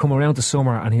you'll come around to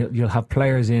summer and you'll have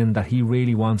players in that he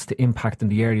really wants to impact in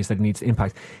the areas that he needs to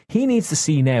impact. He needs to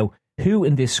see now who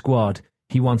in this squad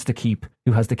he wants to keep,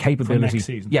 who has the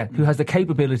capability, who has the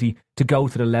capability to go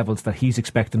to the levels that he's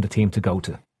expecting the team to go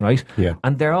to, right? Yeah.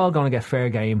 And they're all going to get fair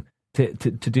game to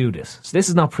do this. So this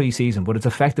is not pre-season, but it's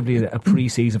effectively a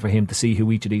pre-season for him to see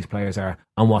who each of these players are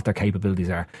and what their capabilities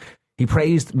are. He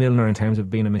praised Milner in terms of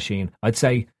being a machine. I'd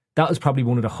say that was probably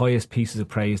one of the highest pieces of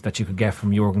praise that you could get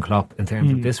from Jurgen Klopp in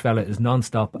terms of this fella is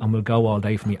non-stop and will go all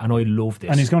day for me, and I love this.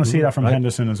 And he's going to see that from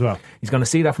Henderson as well. He's going to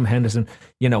see that from Henderson.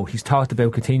 You know, he's talked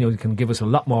about Coutinho can give us a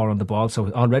lot more on the ball, so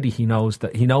already he knows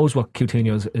what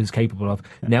Coutinho is capable of.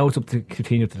 Now it's up to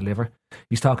Coutinho to deliver.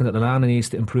 He's talking that Lallana needs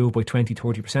to improve by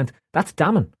 20-30%. That's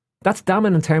damning. That's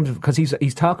damning in terms of, because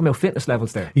he's talking about fitness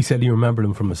levels there. He said he remembered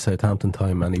him from a Southampton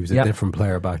time and he was a different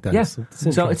player back then. Yeah. So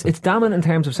it's damning in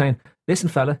terms of saying, listen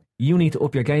fella, you need to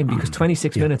up your game because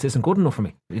 26 minutes isn't good enough for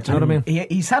me. Do you know what I mean?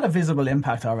 He's had a visible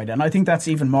impact already, and I think that's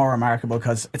even more remarkable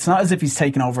because it's not as if he's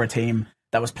taken over a team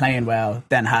that was playing well,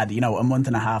 then had a month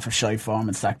and a half of shy form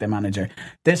and sacked their manager.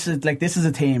 This is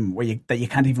a team where you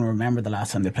can't even remember the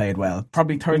last time they played well.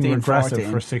 Probably 13, regressive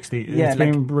 14 for 60. Yeah, it's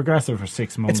been regressive for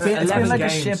 6 months. It's been like a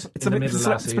ship.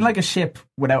 It's been like a ship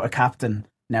without a captain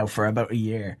now for about a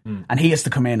year, and he has to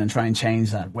come in and try and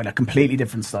change that with a completely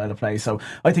different style of play. So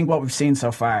I think what we've seen so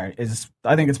far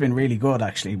I think it's been really good,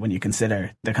 actually, when you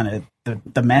consider the kind of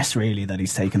the mess really that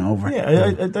he's taken over.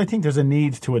 Yeah, I think there's a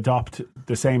need to adopt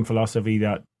the same philosophy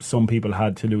that some people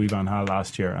had to Louis van Gaal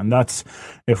last year, and that's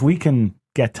if we can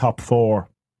get top 4.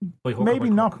 Maybe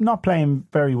not playing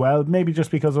very well. Maybe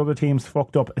just because other teams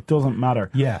fucked up. It doesn't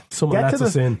matter. Yeah, someone lets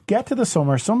us in. Get to the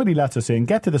summer. Somebody lets us in.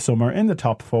 Get to the summer in the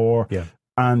top 4. Yeah.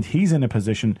 And he's in a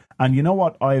position. And you know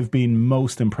what I've been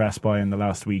most impressed by in the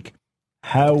last week?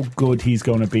 How good he's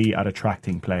going to be at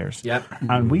attracting players. Yep.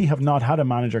 And we have not had a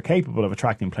manager capable of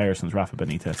attracting players since Rafa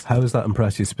Benitez. How does that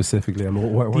impress you specifically? I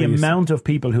mean, the amount of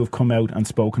people who have come out and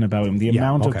spoken about him, the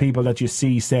amount of people that you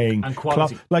see saying, and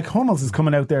quality. Klopp, like Hummels is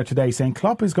coming out there today saying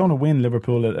Klopp is going to win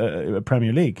Liverpool a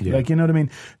Premier League. Yeah. Like, you know what I mean?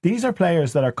 These are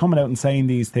players that are coming out and saying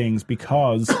these things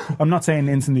because I'm not saying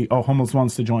instantly, Hummels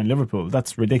wants to join Liverpool.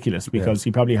 That's ridiculous because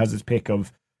he probably has his pick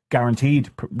of guaranteed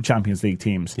Champions League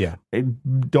teams. Yeah.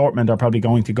 Dortmund are probably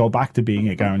going to go back to being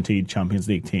a guaranteed Champions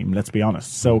League team, let's be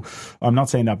honest. So I'm not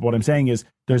saying that, but what I'm saying is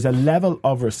there's a level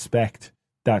of respect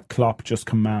that Klopp just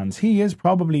commands. He is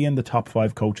probably in the top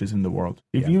 5 coaches in the world.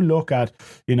 If you look at,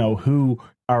 who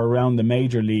are around the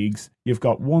major leagues, you've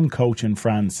got one coach in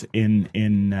France in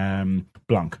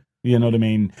Blanc. You know what I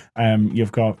mean?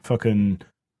 You've got fucking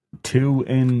 2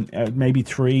 in, maybe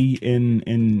 3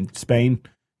 in Spain.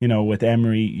 With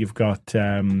Emery, you've got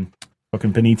fucking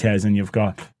Benitez, and you've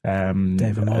got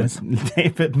David Moyes.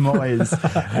 David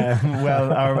Moyes.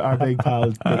 Well, our big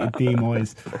pal, D.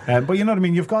 Moyes. But you know what I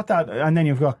mean? You've got that, and then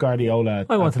you've got Guardiola.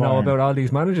 I want to know about all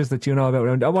these managers that you know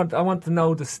about. I want to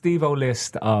know the Steve-O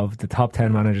list of the top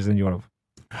 10 managers in Europe.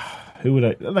 Who would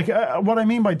I... what I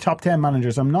mean by top 10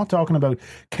 managers, I'm not talking about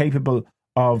capable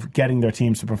of getting their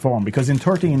teams to perform, because in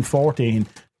 13-14...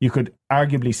 you could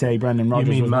arguably say Brendan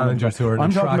Rodgers. You mean managers who are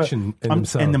an attraction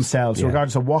in themselves?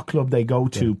 Regardless of what club they go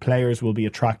to, players will be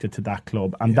attracted to that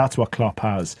club, and that's what Klopp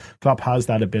has. Klopp has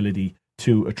that ability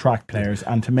to attract players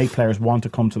and to make players want to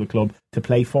come to the club to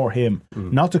play for him,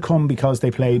 not to come because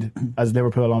they played as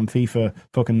Liverpool on FIFA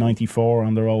fucking 94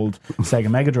 on their old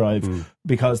Sega Mega Drive,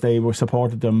 because they were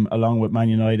supported them along with Man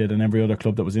United and every other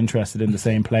club that was interested in the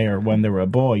same player when they were a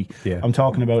boy. I'm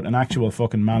talking about an actual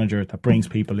fucking manager that brings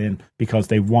people in because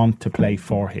they want to play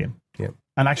for him.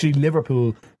 And actually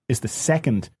Liverpool is the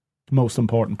second most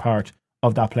important part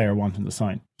of that player wanting to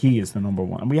sign. He is the number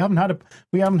one, and we haven't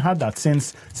had that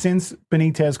since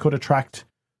Benitez could attract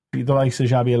the likes of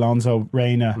Xabi Alonso,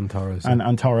 Reina, and Torres, and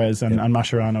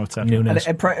Mascherano, etc.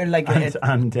 Nunes,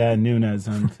 and Nunes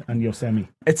and Yosemi.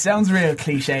 It sounds real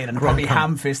cliched and probably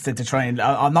ham-fisted to try and...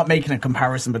 I'm not making a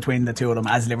comparison between the two of them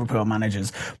as Liverpool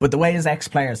managers, but the way his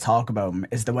ex-players talk about him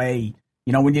is the way,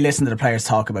 when you listen to the players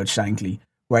talk about Shankly,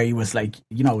 where he was like,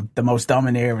 the most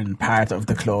domineering part of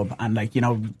the club, and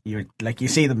you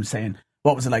see them saying,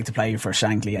 what was it like to play for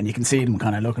Shankly? And you can see them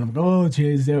kind of looking at him, oh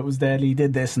jeez, it was deadly, he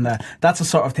did this and that. That's the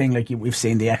sort of thing we've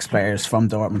seen the ex-players from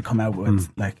Dortmund come out with,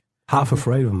 half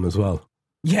afraid of him as well.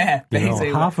 Yeah,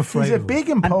 basically. Half afraid. He's a big,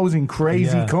 imposing,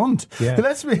 crazy cunt. Yeah.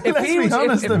 Let's be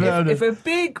honest about it. If a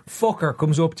big fucker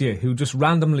comes up to you who just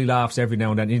randomly laughs every now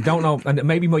and then, you don't know, and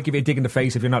maybe might give you a dig in the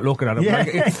face if you're not looking at him.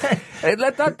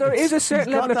 There is a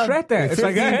certain level of threat there. It's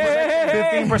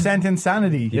 15%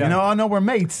 insanity. Yeah. We're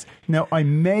mates. Now, I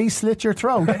may slit your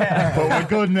throat, but we're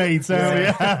good mates.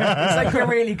 It's like a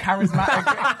really charismatic.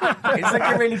 It's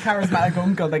like a really charismatic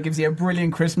uncle that gives you a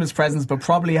brilliant Christmas presents, but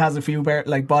probably has a few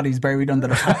bodies buried under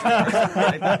the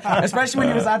especially when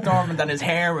he was at Dortmund and his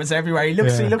hair was everywhere. He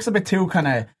looks a bit too kind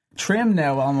of trim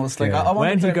now, almost like I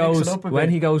want him to mix it up a bit.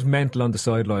 He goes mental on the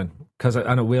sideline,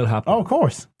 and it will happen. Oh, of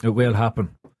course, it will happen.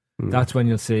 That's when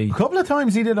you'll see. A couple of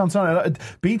times he did on Sunday.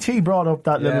 BT brought up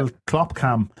that little Klopp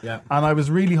cam, and I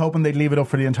was really hoping they'd leave it up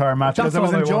for the entire match, because I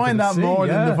was enjoying that more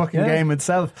than the fucking game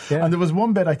itself. And there was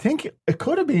one bit, I think it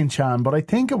could have been Chan, but I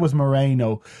think it was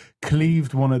Moreno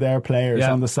cleaved one of their players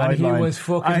on the sideline. And he was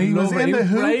fucking and he was in the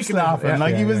hoops laughing.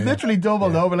 He was literally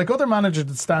doubled over. Like other managers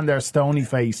would stand there stony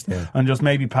faced and just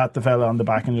maybe pat the fella on the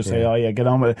back and just say, oh yeah, get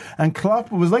on with it. And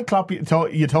Klopp, it was like Klopp, you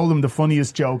told him the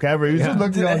funniest joke ever. He was just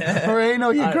looking at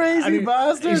Moreno, you crazy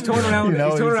bastard. He's turning around,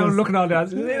 looking at that.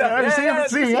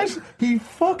 He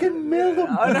fucking milled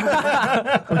him.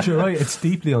 But you're right, it's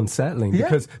deeply unsettling,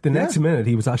 because the next minute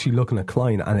he was actually looking at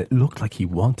Klein and it looked like he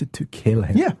wanted to kill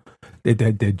him.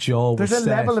 the jaw. There's was a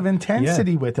set. level of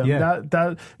intensity with him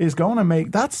that is going to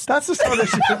make that's the sort of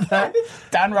shit that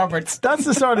Dan Roberts. That's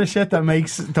the sort of shit that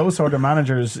makes those sort of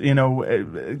managers,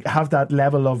 have that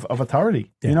level of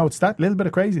authority. Yeah. It's that little bit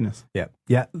of craziness.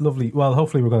 Yeah, lovely. Well,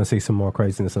 hopefully we're going to see some more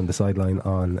craziness on the sideline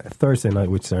on Thursday night,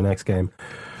 which is our next game.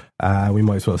 We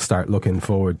might as well start looking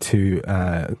forward to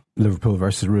Liverpool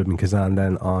versus Rubin Kazan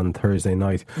then on Thursday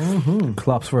night. Mm-hmm.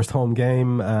 Klopp's first home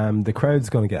game. The crowd's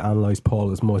going to get analysed,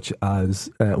 Paul, as much as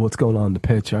what's going on the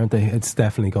pitch, aren't they? It's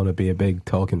definitely going to be a big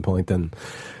talking point, and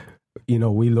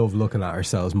we love looking at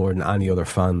ourselves more than any other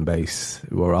fan base.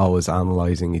 We're always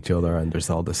analysing each other, and there's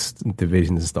all this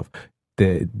divisions and stuff.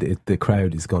 The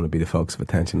crowd is going to be the focus of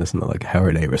attention, isn't it? Like, how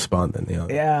are they responding?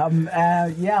 Yeah,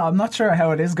 I'm not sure how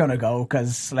it is going to go,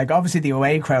 because obviously the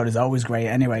away crowd is always great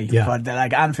anyway. Yeah. But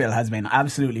Anfield has been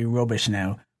absolutely rubbish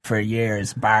now for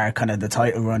years, bar kind of the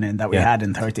title run-in that we had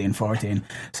in 13-14.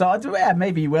 So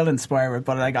maybe will inspire it,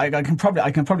 but I can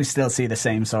probably still see the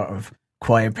same sort of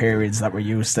quiet periods that we're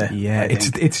used to. Yeah,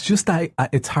 it's just that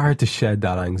it's hard to shed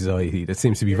that anxiety that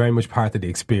seems to be very much part of the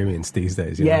experience these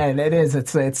days. Yeah, it is.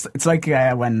 It's like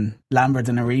when Lambert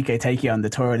and Enrique take you on the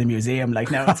tour of the museum.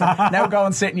 Now go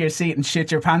and sit in your seat and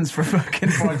shit your pants for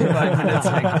fucking 45 minutes.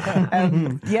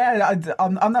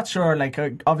 I'm not sure.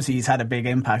 Obviously he's had a big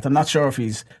impact. I'm not sure if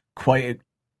he's quite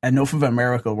enough of a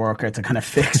miracle worker to kind of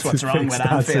fix what's wrong with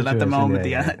Anfield at the moment,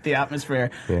 the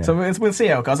atmosphere. Yeah. So we'll see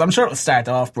how it goes. I'm sure it'll start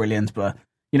off brilliant, but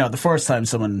the first time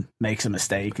someone makes a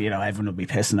mistake, everyone will be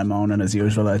pissing and moaning as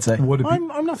usual, I'd say.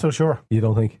 I'm not so sure. You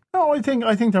don't think? No, I think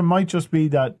there might just be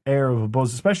that air of a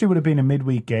buzz, especially with it being a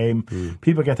midweek game.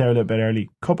 People get there a little bit early,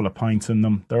 couple of pints in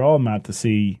them. They're all mad to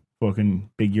see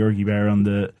fucking big Jurgi Bear on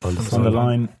the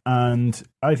line, and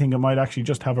I think it might actually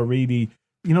just have a really...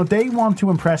 they want to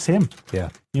impress him. Yeah.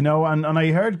 And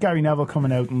I heard Gary Neville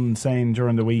coming out and saying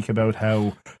during the week about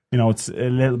how, it's a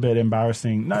little bit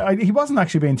embarrassing. No, he wasn't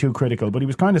actually being too critical, but he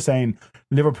was kind of saying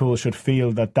Liverpool should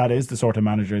feel that is the sort of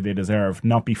manager they deserve,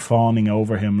 not be fawning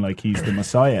over him like he's the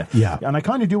Messiah. Yeah. And I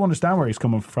kind of do understand where he's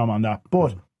coming from on that,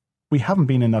 but we haven't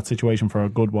been in that situation for a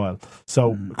good while.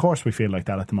 So, of course, we feel like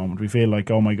that at the moment. We feel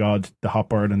like, oh my God, the hot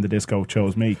bird and the disco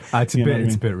chose me. It's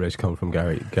a bit rich coming from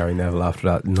Gary Neville after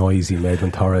that noise he made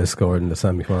when Torres scored in the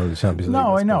semi-final of the Champions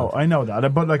League. No, I know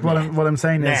that. But what I'm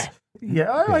saying is,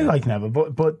 I like Neville.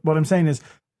 But what I'm saying is,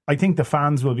 I think the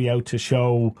fans will be out to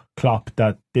show Klopp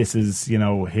that this is,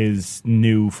 his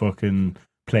new fucking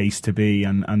place to be,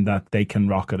 and that they can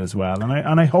rock it as well,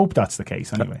 and I hope that's the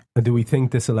case anyway. Do we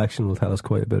think this election will tell us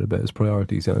quite a bit about his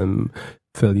priorities?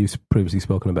 Phil, you've previously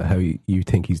spoken about how you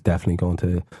think he's definitely going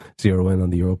to zero in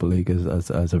on the Europa League as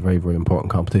a very, very important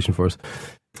competition for us.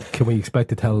 Can we expect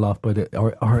to tell a lot by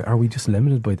or are we just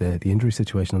limited by the injury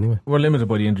situation anyway? We're limited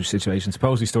by the injury situation.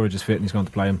 Supposedly Sturridge is fit and he's going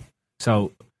to play him,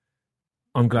 so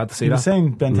I'm glad to see that. He was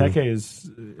saying Benteke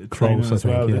is close as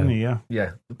well, didn't he?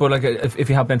 Yeah. But if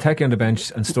you have Benteke on the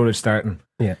bench and Sturridge starting,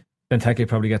 Benteke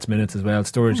probably gets minutes as well.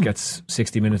 Sturridge gets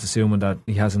 60 minutes, assuming that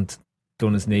he hasn't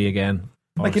done his knee again.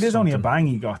 It is only a bang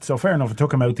he got, so fair enough. It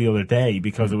took him out the other day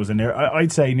because it was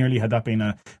I'd say nearly had that been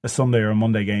a Sunday or a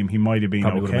Monday game, he might have been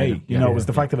probably okay. It was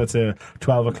the fact that it's a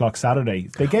 12 o'clock Saturday.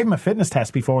 They gave him a fitness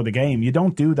test before the game. You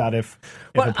don't do that if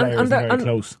a player is very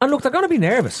close. And look, they're going to be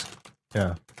nervous.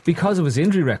 Yeah. Because of his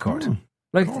injury record.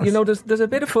 There's a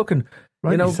bit of fucking,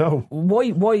 so.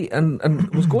 why, and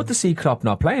it was good to see Klopp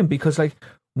not playing, because,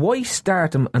 why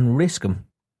start him and risk him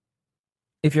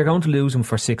if you're going to lose him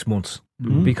for 6 months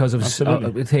because of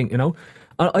a thing,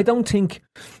 I don't think,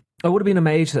 I would have been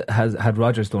amazed had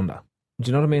Rodgers done that.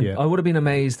 Do you know what I mean? Yeah. I would have been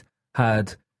amazed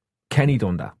had Kenny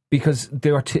done that, because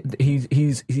they are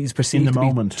he's perceived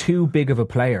to be too big of a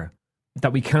player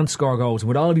that we can't score goals. And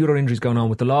with all the other injuries going on,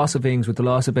 with the loss of Ings, with the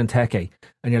loss of Benteke,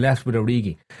 and you're left with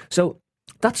Origi. So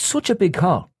that's such a big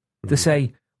call to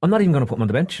say, I'm not even going to put him on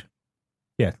the bench.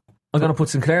 Yeah. I'm going to put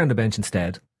Sinclair on the bench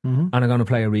instead, and I'm going to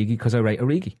play Origi because I rate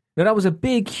Origi. Now, that was a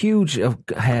big, huge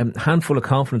handful of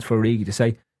confidence for Origi to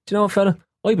say, do you know what, fella,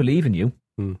 I believe in you.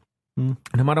 No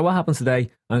matter what happens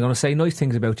today, I'm going to say nice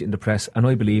things about you in the press, and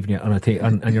I believe in you, and I think,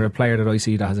 and you're a player that I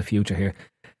see that has a future here.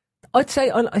 I'd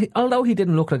say, although he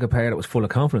didn't look like a player that was full of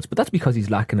confidence, but that's because he's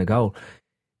lacking a goal.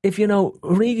 If,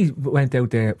 Origi went out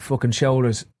there, fucking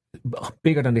shoulders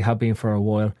bigger than they have been for a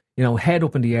while, head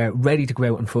up in the air, ready to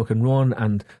go out and fucking run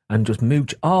and just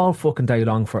mooch all fucking day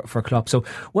long for Klopp. So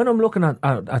when I'm looking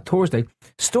at Thursday,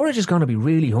 Sturridge is going to be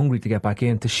really hungry to get back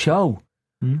in to show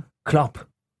Klopp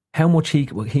how much he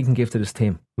can give to this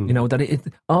team.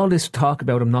 That all this talk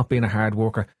about him not being a hard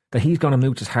worker, that he's going to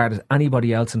mooch as hard as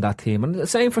anybody else in that team. And the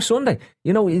same for Sunday.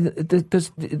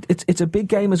 It's a big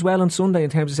game as well on Sunday in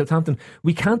terms of Southampton.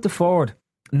 We can't afford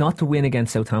not to win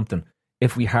against Southampton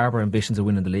if we harbour ambitions of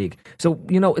winning the league. So,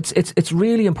 it's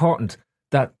really important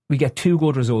that we get 2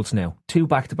 good results now, 2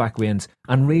 back-to-back wins,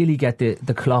 and really get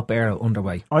the Klopp era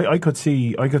underway. I could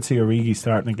see Origi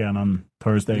starting again on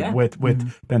Thursday with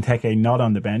Benteke not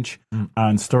on the bench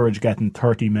and Sturridge getting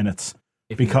 30 minutes.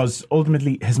 Because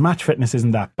ultimately his match fitness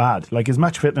isn't that bad. Like, his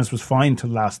match fitness was fine till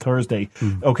last Thursday.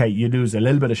 Okay, you lose a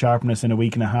little bit of sharpness in a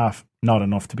week and a half, not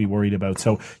enough to be worried about.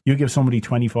 So you give somebody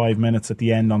 25 minutes at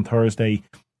the end on Thursday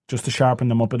just to sharpen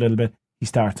them up a little bit. He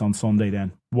starts on Sunday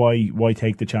then. Why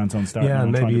take the chance on starting? Yeah,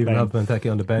 and maybe even have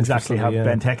Benteke on the bench. Exactly, have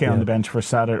Benteke on the bench for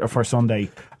Saturday or for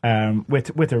Sunday.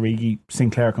 With Origi,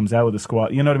 Sinclair comes out of the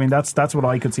squad. You know what I mean? That's what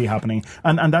I could see happening,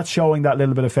 and that's showing that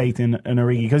little bit of faith in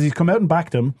Origi, because he's come out and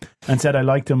backed him and said, I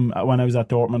liked him when I was at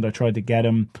Dortmund. I tried to get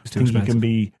him. I think he can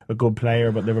be a good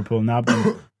player, but Liverpool nabbed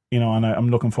him. And I'm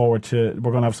looking forward to.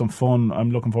 We're going to have some fun. I'm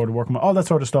looking forward to working with all that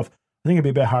sort of stuff. I think it'd be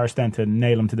a bit harsh then to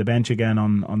nail him to the bench again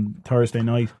on Thursday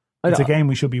night. It's a game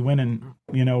we should be winning,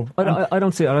 I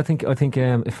don't see. I think if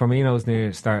Firmino's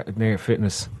near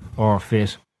fitness or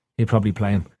fit, he'd probably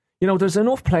play him. There's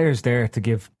enough players there to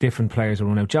give different players a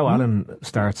run out. Joe Allen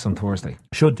starts on Thursday.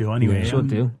 Should do anyway. Should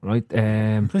do, right?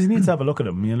 Because he needs to have a look at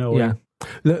him. Yeah.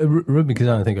 Rubin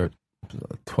Kazan, I think, are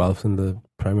 12th in the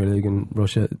Premier League in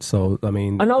Russia. So, I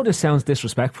mean, I know this sounds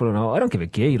disrespectful and all. I don't give a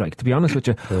gee, to be honest with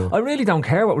you. I really don't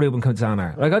care what Rubin Kazan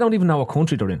are. I don't even know what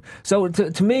country they're in. So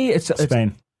to me, it's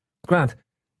Spain. Grant.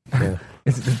 Yeah.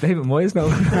 It's David Moyes now.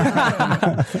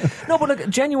 No, but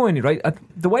genuinely, right?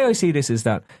 The way I see this is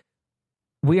that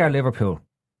we are Liverpool.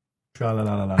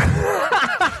 Tra-la-la-la-la.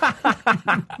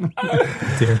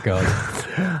 Dear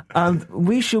God. And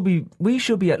we should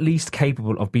be at least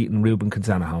capable of beating Rubin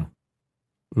Kazan at home.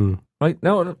 Right?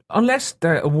 Now, unless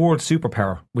they're a world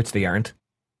superpower, which they aren't,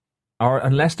 or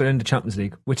unless they're in the Champions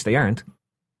League, which they aren't,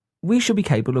 we should be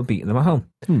capable of beating them at home.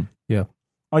 Yeah.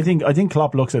 I think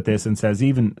Klopp looks at this and says,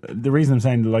 even the reason I'm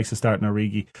saying the likes of starting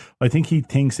Origi, I think he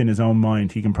thinks in his own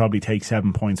mind he can probably take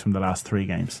 7 points from the last 3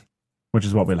 games, which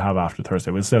is what we'll have after Thursday.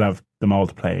 We'll still have them all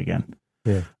to play again.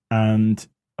 Yeah. And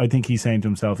I think he's saying to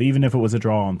himself, even if it was a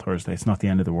draw on Thursday, it's not the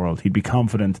end of the world. He'd be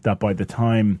confident that by the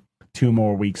time 2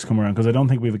 more weeks come around, because I don't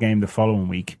think we have a game the following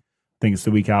week. I think it's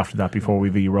the week after that before we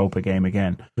have a Europa game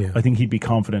again. Yeah. I think he'd be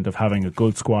confident of having a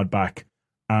good squad back.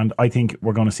 And I think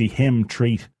we're going to see him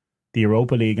treat the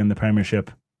Europa League and the Premiership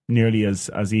nearly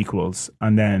as equals,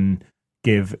 and then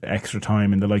give extra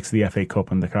time in the likes of the FA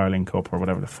Cup and the Carling Cup or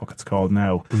whatever the fuck it's called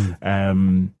now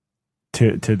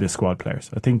to the squad players.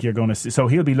 I think you're going to see, so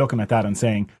he'll be looking at that and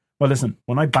saying, well, listen,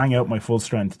 when I bang out my full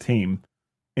strength team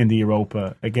in the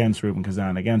Europa against Rubin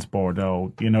Kazan, against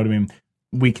Bordeaux, you know what I mean,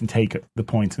 we can take the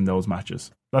points in those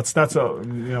matches. That's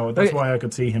why I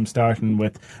could see him starting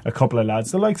with a couple of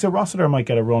lads. The likes of Rossiter might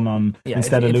get a run on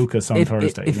instead of Lucas on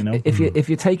Thursday. If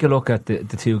you take a look at the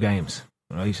 2 games,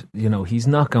 right, he's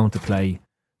not going to play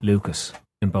Lucas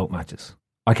in both matches.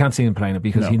 I can't see him playing it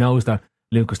because he knows that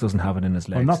Lucas doesn't have it in his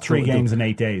legs. Well, not 3 games in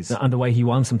 8 days. And the way he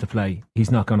wants him to play,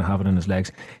 he's not going to have it in his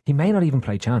legs. He may not even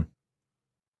play Chan,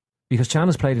 because Chan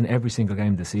has played in every single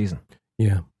game this season.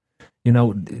 Yeah.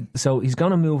 So he's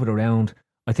going to move it around.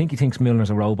 I think he thinks Milner's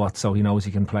a robot, so he knows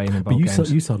he can play him in both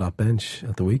games. You saw that bench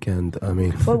at the weekend. I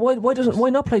mean, well, why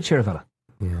not play Chirivella?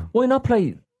 Yeah. Why not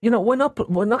play?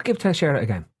 Why not give Teixeira a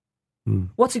game?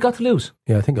 What's he got to lose?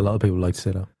 Yeah, I think a lot of people like to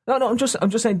say that. No, I'm just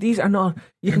saying these are not.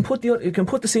 You can put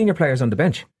the senior players on the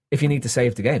bench if you need to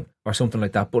save the game or something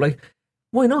like that. But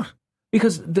why not?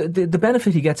 Because the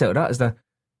benefit he gets out of that is that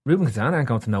Rubin Kazan aren't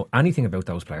going to know anything about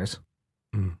those players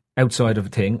outside of a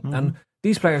thing, and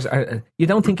these players are. You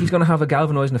don't think he's going to have a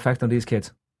galvanising effect on these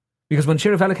kids? Because when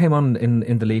Chirivella came on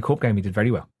in the League Cup game, he did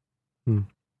very well.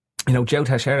 Joe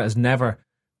Teixeira has never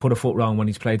put a foot wrong when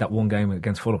he's played that one game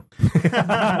against Fulham.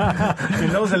 In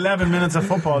those 11 minutes of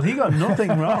football, he got nothing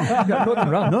wrong.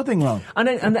 Nothing wrong.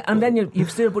 And then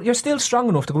you're still strong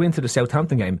enough to go into the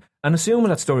Southampton game, and assuming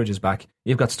that Sturridge is back,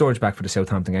 you've got Sturridge back for the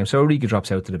Southampton game, so Origi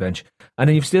drops out to the bench, and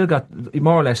then you've still got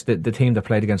more or less the team that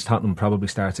played against Tottenham probably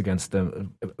starts against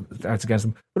them. But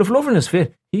if Lovren is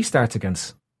fit, he starts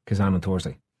against Kazan on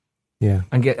Thursday. Yeah,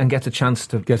 and gets a chance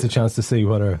to see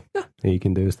whether he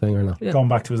can do his thing or not. Yeah. Going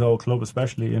back to his old club,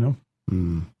 especially,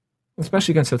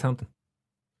 especially against Southampton,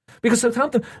 because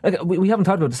Southampton, we haven't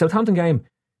talked about the Southampton game.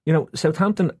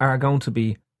 Southampton are going to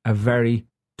be a very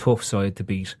tough side to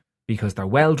beat because they're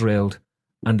well drilled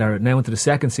and they're now into the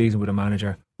second season with a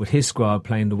manager with his squad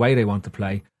playing the way they want to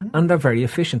play, and they're very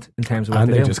efficient in terms of what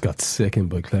they do. just got sickened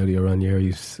by Claudio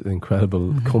Ranieri's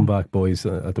incredible comeback boys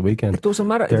at the weekend. It doesn't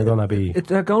matter.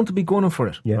 They're going to be gunning for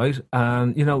it, right?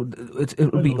 And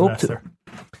it will be up to.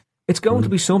 It's going to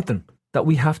be something that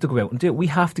we have to go out and do. We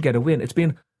have to get a win. It's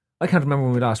been, I can't remember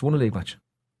when we last won a league match.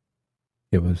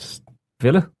 It was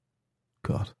Villa.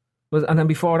 God. And then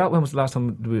before that, when was the last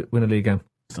time we win a league game?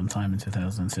 Sometime in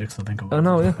 2006, I think it was. I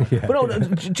know, yeah. Yeah. But no,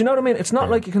 do you know what I mean? It's not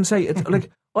like you can say, it's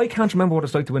like, I can't remember what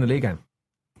it's like to win a league game.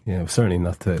 Yeah, certainly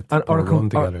not to Or a run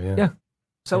together. Yeah.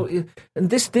 So, and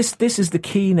this is the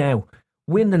key now.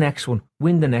 Win the next one.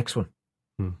 Win the next one.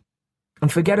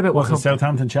 And forget about What's it,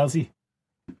 Southampton, Chelsea?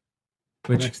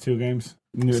 Which next two games?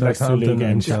 Next two Southampton league and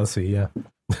games. Chelsea, yeah.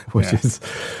 Which is...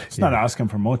 It's not asking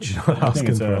for much. Not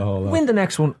asking for a whole lot. Win the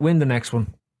next one. Win the next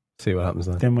one. See what happens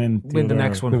then. Then win the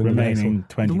next one. Remaining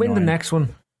 29. Win the next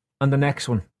one. And the next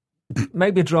one.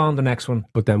 Maybe a draw on the next one.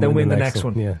 But then win the next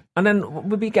one. Yeah. And then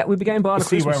we'll be getting ball We'll at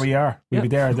see Christmas. where we are. We'll be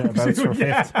thereabouts for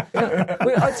fifth.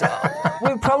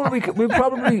 We'll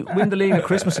probably win the league at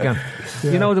Christmas again.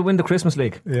 Yeah. You know, to win the Christmas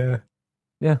league. Yeah.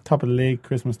 Yeah. Top of the league,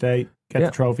 Christmas Day. Get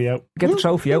the trophy out. Get the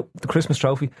trophy out, the Christmas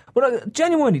trophy. But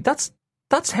genuinely, that's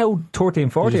how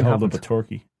 13-14 Hold happened. up a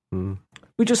turkey.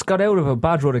 We just got out of a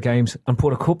bad run of games and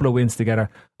put a couple of wins together,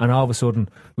 and all of a sudden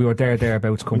we were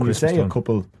thereabouts come When you Christmas say time. a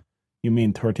couple, you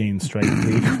mean 13 straight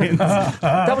league wins.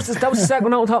 That was the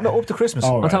second. No, I'm talking about up to Christmas.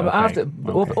 Oh, I'm right, talking about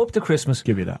okay. up to Christmas.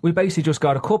 Give you that. We basically just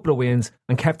got a couple of wins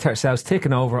and kept ourselves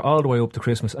ticking over all the way up to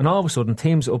Christmas, and all of a sudden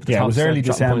teams up the top. Yeah, it was early started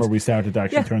dropping December points. we started to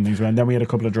actually turn things around. Then we had a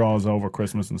couple of draws over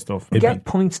Christmas and stuff. Get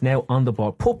points now on the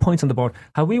board. Put points on the board.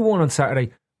 Had we won on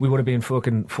Saturday, we would have been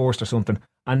fucking forced or something.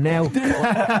 And now,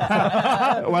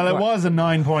 well, it was a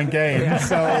 9-point game,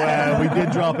 so we did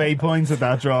drop 8 points at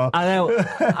that draw.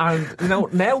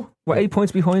 Now we're 8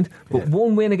 points behind, but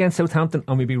one win against Southampton,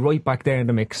 and we'd be right back there in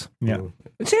the mix. Yeah,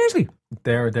 seriously,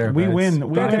 there. We win.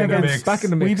 We back win in the against. mix. Back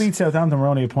in the mix. We beat Southampton. We're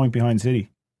only a point behind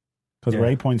City because we're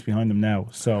 8 points behind them now.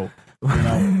 So you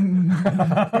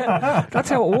know, that's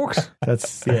how it works.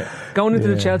 That's Going into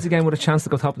the Chelsea game with a chance to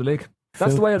go top of the league.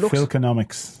 That's the way it looks.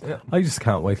 Philconomics. Yeah. I just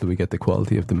can't wait till we get the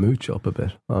quality of the mooch up a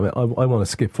bit. I mean, I want to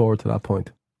skip forward to that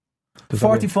point.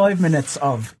 45 minutes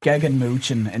of Gegen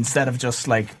mooching instead of just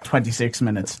like 26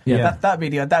 minutes. Yeah. That's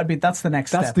the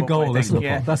next step. That's the goal, isn't it?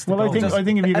 Yeah. That's the Well, goal. I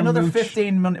think if you can another mooch,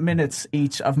 15 minutes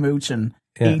each of mooching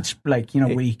each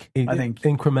week. I think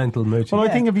incremental mooching. Well,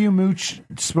 I think if you mooch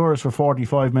Spurs for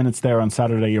 45 minutes there on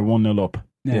Saturday, you're 1-0 up.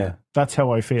 Yeah. That's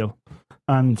how I feel.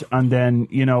 And then,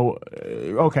 you know,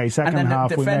 okay, second and then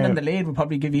half defending the lead would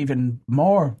probably give even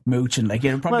more mooching. Like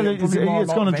it'll probably,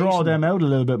 it's going to draw them out a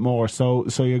little bit more. So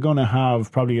you're going to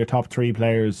have probably your top three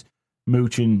players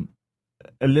mooching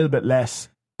a little bit less,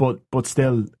 but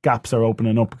still gaps are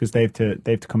opening up because they've to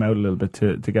come out a little bit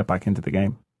to get back into the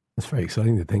game. That's very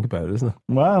exciting to think about, isn't it?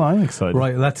 Well, I'm excited.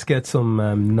 Right, let's get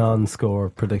some non-score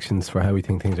predictions for how we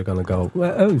think things are going to go.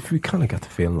 Well, we kind of got the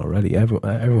feeling already.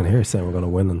 Everyone here is saying we're going to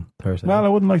win on Thursday. Well, I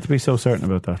wouldn't like to be so certain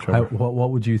about that, Trevor.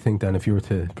 What would you think then if you were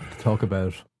to talk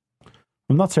about?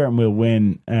 I'm not certain we'll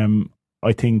win.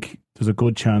 I think there's a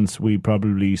good chance we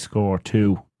probably score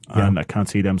 2. And I can't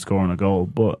see them scoring a goal,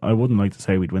 but I wouldn't like to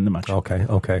say we'd win the match. Okay.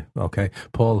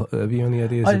 Paul, have you any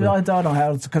ideas? I don't know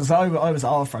how, because I was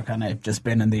all for kind of just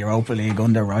being in the Europa League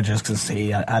under Rodgers because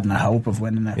he hadn't a hope of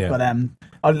winning it. Yeah.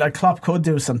 But Klopp could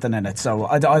do something in it, so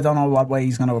I don't know what way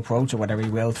he's going to approach it. Whether he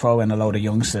will throw in a load of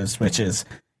youngsters, which is,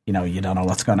 you know, you don't know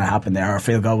what's going to happen there, or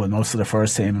field goal with most of the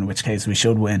first team, in which case we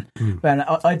should win. But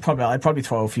I'd probably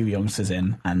throw a few youngsters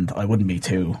in, and I wouldn't be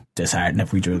too disheartened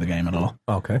if we drew the game at all.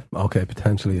 Okay,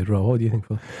 potentially a draw. What do you think,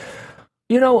 Phil?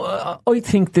 You know, I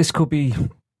think this could be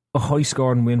a high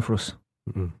scoring win for us.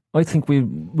 I think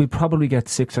we probably get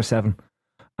 6 or 7,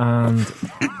 and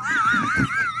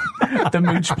the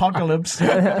mooch apocalypse.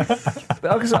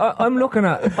 Because I'm looking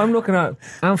at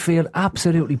Anfield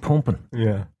absolutely pumping.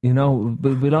 Yeah, you know,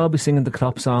 we'll all be singing the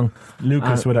Klopp song.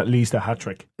 Lucas with at least a hat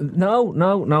trick. No,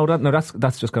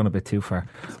 that's just gone a bit too far.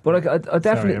 But I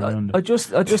definitely,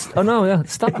 I know, yeah.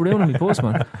 Stop ruining me, buzz,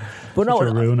 man. But no,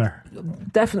 a ruiner.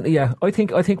 Definitely, yeah. I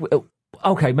think.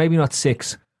 Okay, maybe not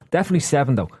 6. Definitely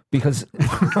 7 though, because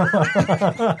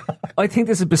I think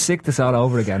this is Besiktas all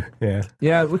over again.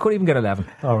 Yeah, we could even get 11.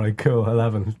 All right, cool.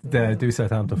 11. Do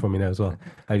Southampton for me now as well.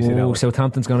 How do you see that one?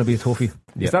 Southampton's going to be a toughie.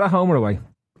 Yeah. Is that at home or away?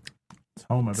 It's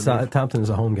home, I believe. Southampton is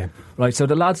a home game. Right, so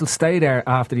the lads will stay there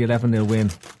after the 11-0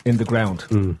 win in the ground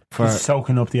for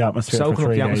soaking up the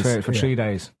atmosphere for 3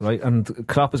 days, right? And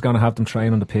Klopp is going to have them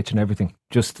train on the pitch and everything,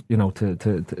 just, you know,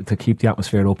 to keep the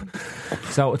atmosphere up.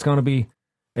 So it's going to be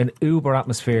an uber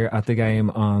atmosphere at the game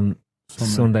on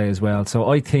Sunday as well. So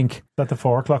I think... Is that the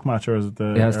 4 o'clock match, or is it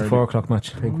the... Yeah, it's the 4 o'clock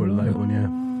match. I think we're the late one,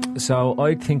 yeah. So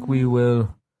I think we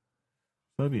will...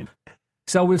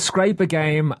 So we'll scrape a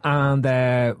game and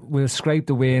we'll scrape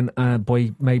the win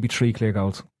by maybe 3 clear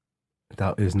goals.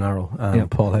 That is narrow. Yeah.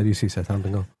 Paul, how do you see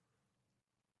Southampton go?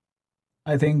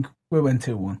 I think we'll win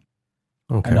 2-1.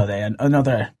 Okay.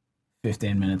 Another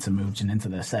 15 minutes of moving into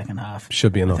the second half.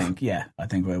 Should be enough. I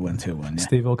think we'll win 2-1. Yeah.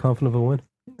 Steve, all confident of a win?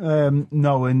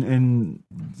 No, in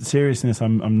seriousness,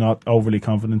 I'm not overly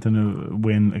confident in a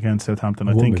win against Southampton.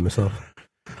 I won't think be myself.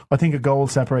 I think a goal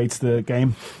separates the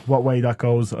game. What way that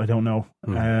goes, I don't know.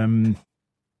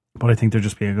 But I think there'll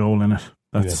just be a goal in it.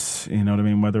 That's you know what I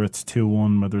mean. Whether it's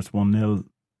 2-1, whether it's 1-0,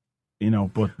 you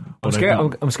know. But I'm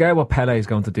scared. I'm scared what Pele is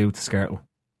going to do to Skrtel.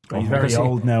 He's very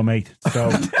old now, mate. So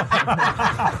it's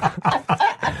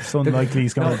unlikely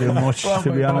he's going to do much.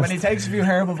 To be honest, when he takes a few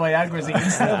herbal Viagra's, he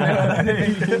can still do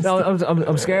it.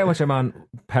 I'm scared what your man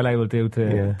Pele will do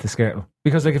to Skrtel,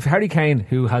 because like if Harry Kane,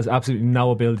 who has absolutely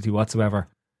no ability whatsoever,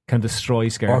 can destroy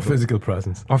Skrtel or physical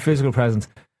presence,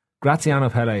 Graziano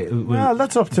Pele. Well,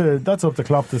 that's up to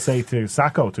Klopp to say to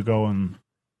Sacco to go and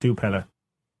do Pele.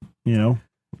 You know.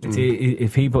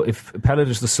 If Pele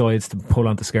just decides to pull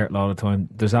onto Skrtel all the time,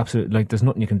 there's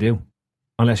nothing you can do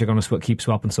unless you're going to keep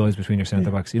swapping sides between your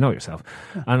centre backs. You know yourself,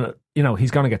 and you know he's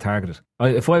going to get targeted.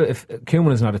 If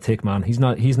Koeman is not a tick man, he's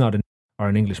not an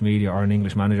English media or an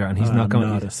English manager, and he's not going.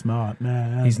 Not a smart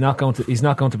man. He's not going to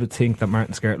think that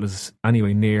Martin Skrtel is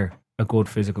anywhere near a good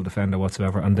physical defender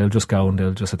whatsoever, and they'll just go and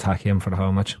they'll just attack him for the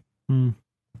whole match.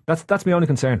 That's my only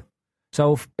concern.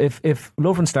 So if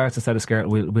Lovren starts instead of Skrtel,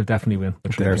 we'll definitely win.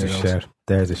 There's a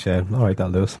shed. All right,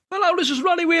 that'll lose. Hello, this is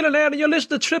Ronnie Whelan here, and you're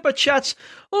listening to Tripper Chats.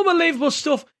 Unbelievable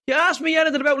stuff. You ask me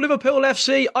anything about Liverpool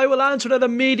FC, I will answer that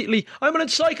immediately. I'm an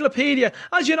encyclopedia.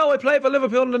 As you know, I played for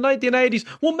Liverpool in the 1980s,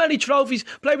 won many trophies,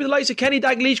 played with the likes of Kenny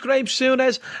Dalglish, Graham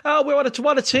Souness.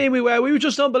 What a team we were. We were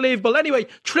just unbelievable. Anyway,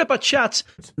 Tripper Chats.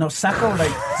 No, Sacco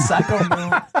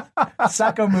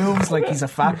moves like he's a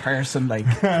fat person. Like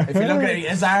if you look at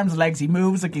his arms and legs, he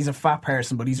moves like he's a fat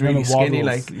person, but he's really skinny.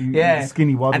 Like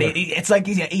skinny wobbler. And it's like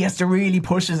he has to really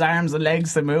push his arms and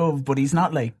legs to move, but he's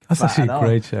not like. That's fat actually at a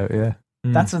great shout. Yeah.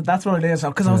 That's what it is.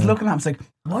 Because I was looking at him, I was like,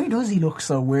 why does he look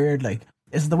so weird? Like,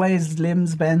 is it the way his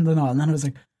limbs bend and all? And then I was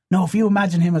like, no, if you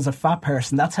imagine him as a fat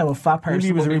person, that's how a fat person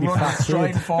he was would really be fat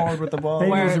striding forward with the ball.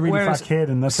 Maybe he was a really fat kid,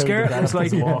 and that's how he was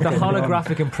like the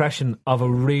holographic impression of a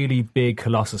really big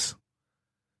colossus.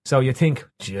 So you think,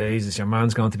 Jesus, your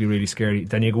man's going to be really scary.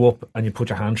 Then you go up and you put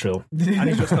your hand through, and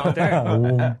he's just not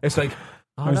there. It's like.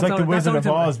 It was like the Wizard of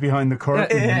Oz behind the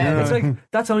curtain. Yeah. It's like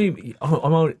that's only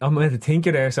I'm meant to think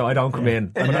you're there, so I don't come in.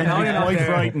 But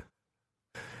frightened.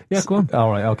 Yeah, go on. All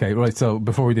right, okay, right. So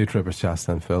before we do Tripper's Chats,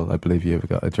 then Phil, I believe you've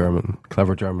got a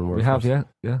clever German word. We have, yeah.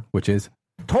 Which is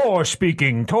Tor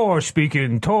speaking. What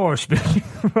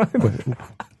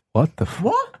the?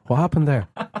 What? What happened there?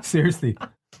 Seriously.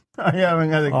 I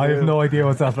have no idea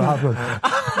what's after happening.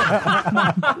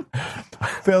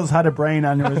 Phil's had a brain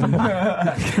aneurysm.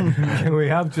 Can we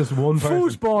have just one person?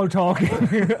 Foosball talking.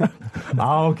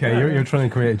 Okay, you're trying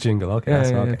to create a jingle. Okay,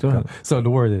 yeah, cool. So the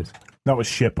word is. That was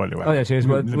shit, by the way. Oh yeah, cheers.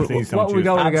 What we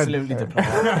going again? Absolutely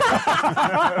deplorable.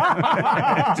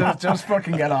 just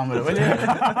fucking get on with it, will you?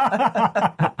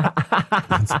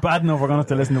 It's bad enough we're going to have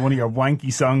to listen to one of your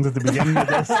wanky songs at the beginning of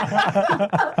this.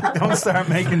 Don't start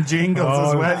making jingles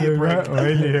as well, you prick.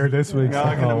 Really here this week.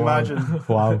 I can imagine.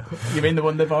 Wow. You mean the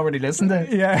one they've already listened to?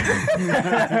 Yeah.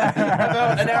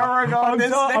 An hour ago on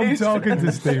this stage. I'm talking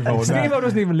to Steve-O. Steve-O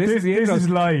doesn't even listen to the intros. This is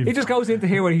live. He just goes in to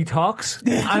hear where he talks,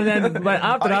 and then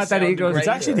after that he goes. It's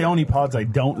actually the only pods I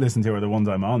don't listen to are the ones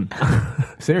I'm on.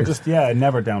 Serious? I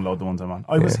never download the ones I'm on.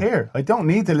 I was here. I don't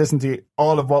need to listen to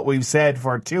all of what we've said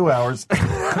for 2 hours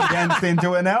condensed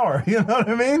into an hour. You know what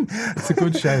I mean? It's a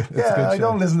good show. I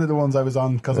don't listen to the ones I was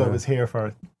on because I was here for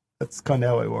it. That's kind of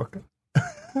how I work.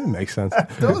 It makes sense. It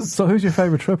does. So who's your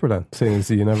favourite tripper then? Seeing as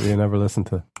you never listen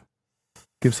to.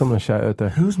 Give someone a shout out there.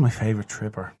 Who's my favourite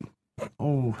tripper?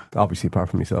 Oh, obviously apart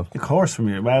from yourself. Of course, from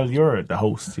you. Well, you're the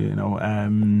host. You know.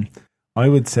 I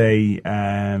would say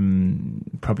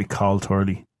probably Carl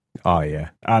Turley. Oh yeah,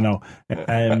 I know.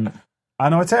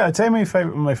 I'd say my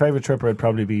favorite tripper would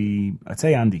probably be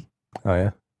Andy. Oh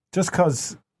yeah, just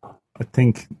because I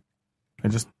think I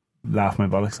just laugh my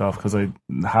bollocks off because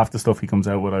half the stuff he comes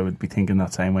out with I would be thinking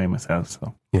that same way myself.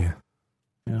 So yeah,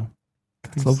 you know,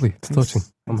 it's lovely. It's touching.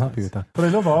 I'm happy with that. But I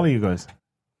love all of you guys.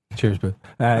 Cheers, Bill.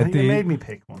 You made me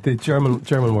pick one. The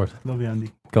German word. Love you,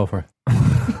 Andy. Go for it.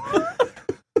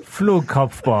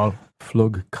 Flugkopfball.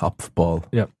 Flugkopfball.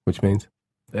 Yeah. Which means?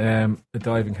 A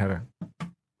diving header.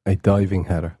 A diving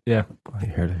header. Yeah. I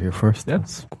heard it here first. Yeah.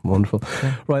 That's wonderful.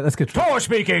 Yeah. Right, let's get... Tor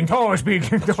speaking.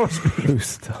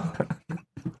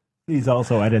 Please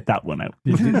also edit that one out.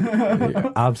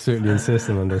 You're absolutely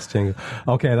insisting on this jingle.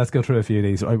 Okay, let's go through a few of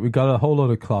these. Right, we've got a whole lot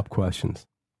of Klopp questions.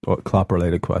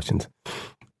 Klopp-related questions.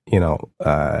 You know,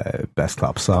 best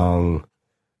Klopp song,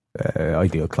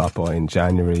 ideal Klopp boy in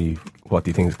January. What do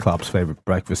you think is Klopp's favourite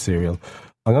breakfast cereal?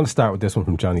 I'm going to start with this one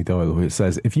from Johnny Doyle, who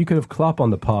says, if you could have Klopp on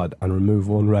the pod and remove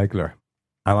one regular,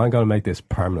 and I'm going to make this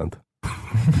permanent,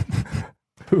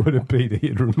 who would it be that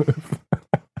you'd remove?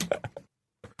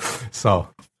 So,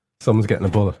 someone's getting a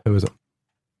bullet. Who is it?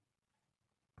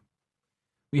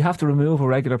 We have to remove a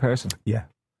regular person. Yeah.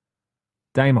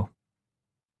 Damo.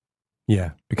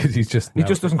 Yeah, because he just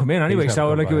doesn't come in anyway,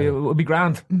 so like it would be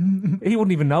grand. He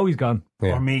wouldn't even know he's gone.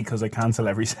 Yeah. Or me, because I cancel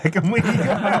every second week. If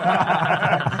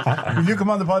you come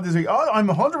on the pod this week, I'm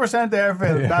 100% there,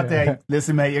 Phil, that day.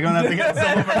 Listen, mate, you're going to have to get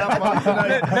someone for that pod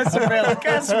tonight. Listen, Phil,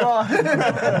 guess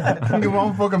what? You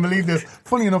won't fucking believe this.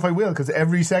 Funny enough, I will, because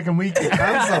every second week you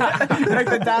cancel. Like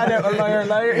the dad out of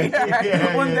Liar.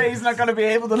 Yeah, One day he's not going to be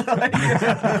able to lie.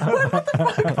 What the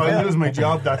fuck? I'll lose my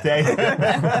job that day.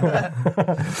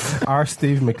 Are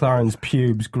Steve McLaren's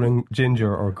pubes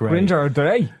ginger or grey? Ginger or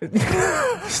grey?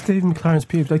 Steve McLaren's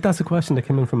pubes. Like, that's a question that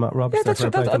came in from Matt Roberts. Yeah, that's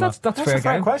fair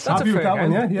game. Question. That's a fair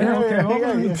game.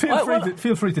 Yeah.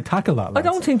 Feel free to tackle that. I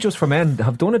don't think Just for Men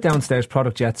have done a downstairs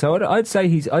product yet, so I'd say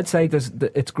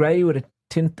it's grey with a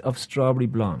tint of strawberry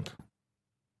blonde.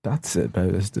 That's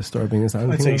about as disturbing as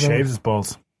anything. I'd say he shaves his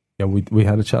balls. Yeah, we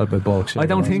had a chat about ball shaving. I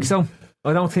don't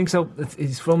think so.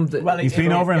 He's from the... Well, he's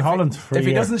been over in Holland for If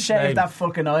he doesn't shave that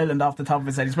fucking island off the top of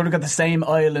his head, he's probably got the same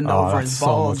island over his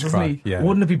balls, doesn't he? Yeah.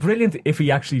 Wouldn't it be brilliant if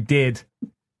he actually did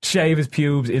shave his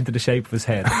pubes into the shape of his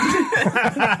head?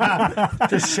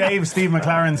 Just shave Steve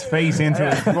McLaren's face into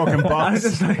his fucking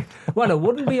box. Well, it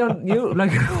wouldn't be on you.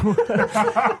 Like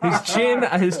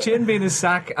his chin being his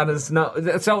sack and his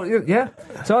not. So yeah.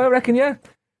 So I reckon it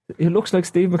looks like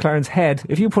Steve McLaren's head.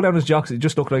 If you pull down his jocks, it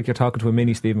just looks like you're talking to a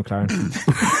mini Steve McLaren.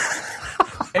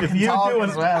 If you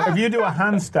do a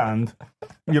handstand,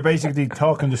 you're basically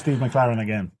talking to Steve McLaren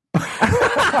again.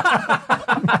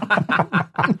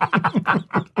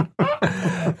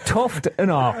 Tuft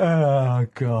and all. Oh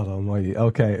God Almighty!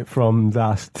 Okay, from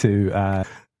that to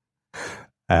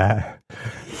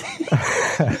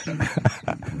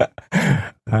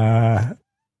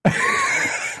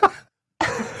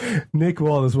Nick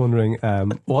Wall is wondering,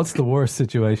 what's the worst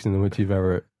situation in which you've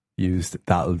ever used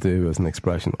 "that'll do" as an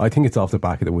expression? I think it's off the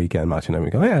back of the weekend match, and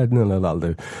everyone go, "Yeah, no, that'll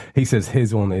do." He says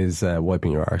his one is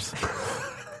wiping your arse.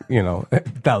 You know,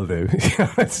 that'll do.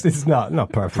 It's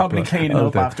not perfect. Probably cleaning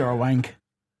up after a wank.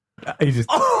 He just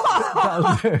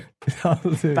that'll do.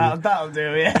 That'll do. That'll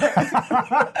do. Yeah,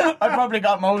 I probably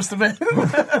got most of it.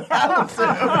 That'll do.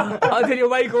 Until you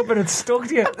wake up and it's stuck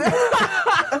to you.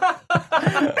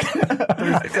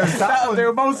 That'll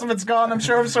do. Most of it's gone. I'm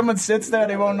sure if someone sits there,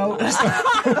 they won't notice.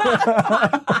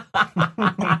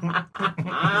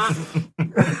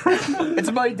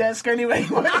 It's my desk anyway.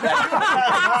 Sure,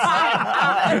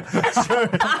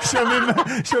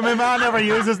 my man never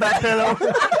uses that pillow.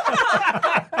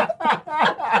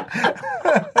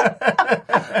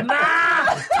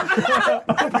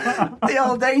 The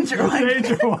old danger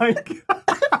wank.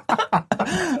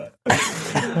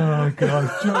 Oh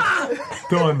God!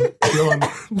 Done.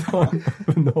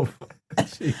 Enough.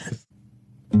 Jesus.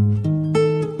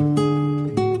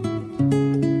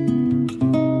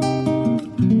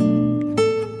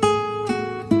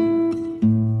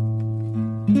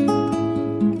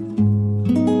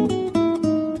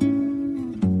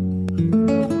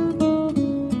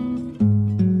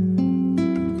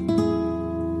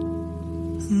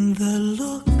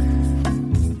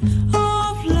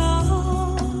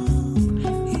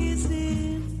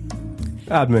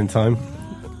 Admin time.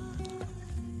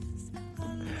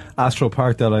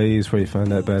 AstroPark.ie is where you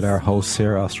find out about our hosts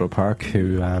here, Astro Park,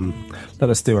 who let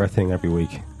us do our thing every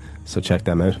week. So check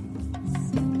them out.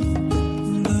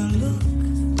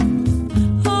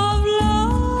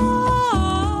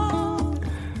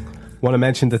 Want to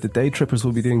mention that the Day Trippers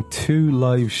will be doing 2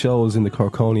 live shows in the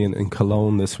Corkonian in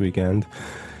Cologne this weekend.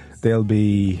 They'll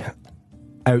be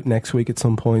out next week at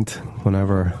some point,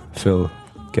 whenever Phil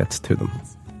gets to them.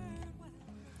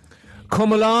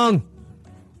 Come along.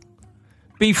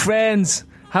 Be friends.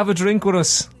 Have a drink with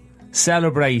us.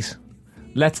 Celebrate.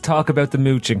 Let's talk about the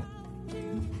mooching.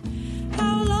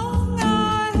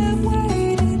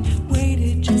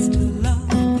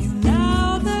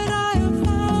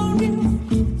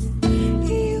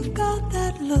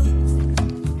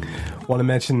 Want to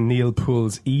mention Neil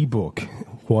Poole's ebook,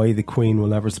 Why the Queen Will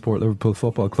Never Support Liverpool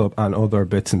Football Club, and other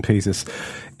bits and pieces.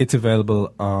 It's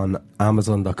available on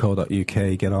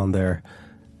amazon.co.uk. Get on there,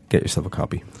 get yourself a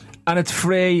copy. And it's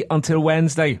free until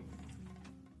Wednesday.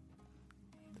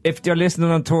 If you're listening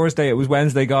on Thursday, it was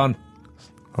Wednesday gone.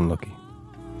 Unlucky.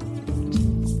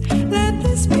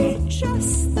 this be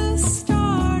just the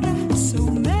start of so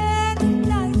many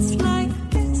nights like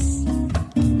this?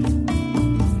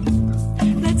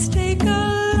 Let's take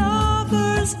a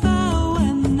lover's vow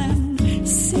and then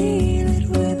seal it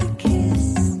with a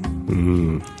kiss.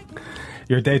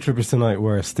 Your day trippers tonight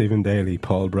were Stephen Daly,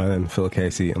 Paul Brennan, Phil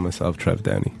Casey, and myself, Trev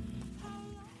Downey.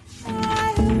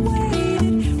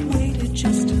 Waited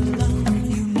just to love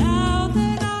you now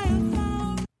that I have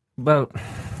found. Well,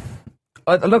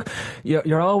 look,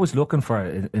 you're always looking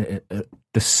for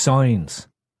the signs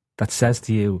that says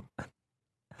to you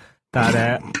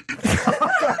that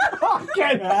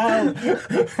Fucking hell.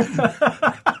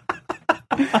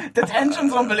 The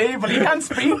tension's unbelievable. You can't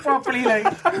speak properly, like.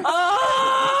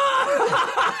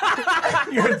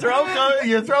 Your throat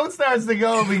starts to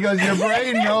go because your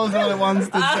brain knows what it wants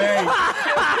to say.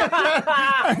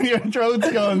 And your throat's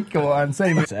going, go on,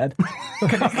 say me. Said.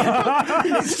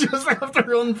 He's just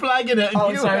after unflagging it.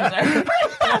 Oh, sorry.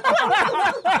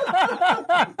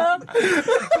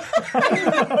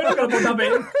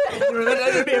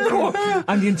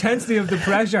 and the intensity of the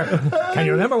pressure. Can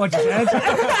you remember what you said?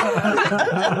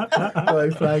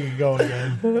 Right, flag and go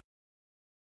again.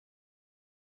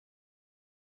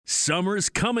 Summer's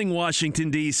coming, Washington,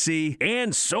 D.C.,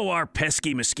 and so are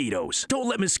pesky mosquitoes. Don't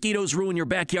let mosquitoes ruin your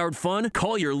backyard fun.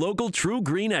 Call your local True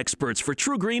Green experts for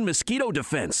True Green Mosquito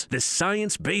Defense. This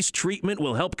science-based treatment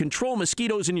will help control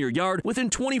mosquitoes in your yard within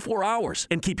 24 hours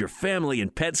and keep your family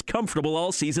and pets comfortable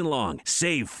all season long.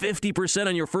 Save 50%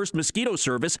 on your first mosquito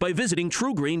service by visiting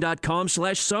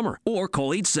truegreen.com/summer or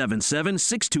call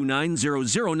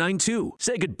 877-629-0092.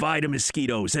 Say goodbye to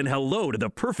mosquitoes and hello to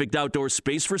the perfect outdoor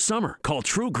space for summer. Call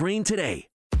True Green today.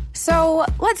 So,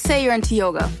 let's say you're into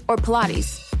yoga or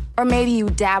Pilates, or maybe you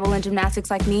dabble in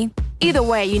gymnastics like me. Either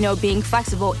way, you know being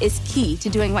flexible is key to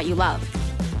doing what you love.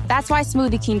 That's why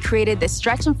Smoothie King created the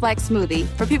Stretch and Flex smoothie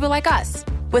for people like us.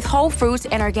 With whole fruits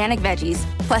and organic veggies,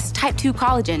 plus type 2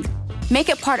 collagen. Make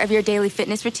it part of your daily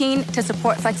fitness routine to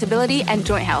support flexibility and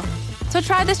joint health. So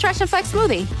try the Stretch and Flex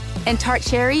smoothie in tart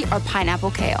cherry or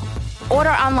pineapple kale.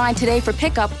 Order online today for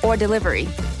pickup or delivery.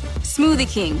 Smoothie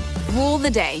King. Rule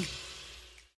the day.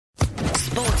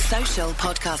 Sports Social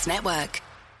Podcast Network.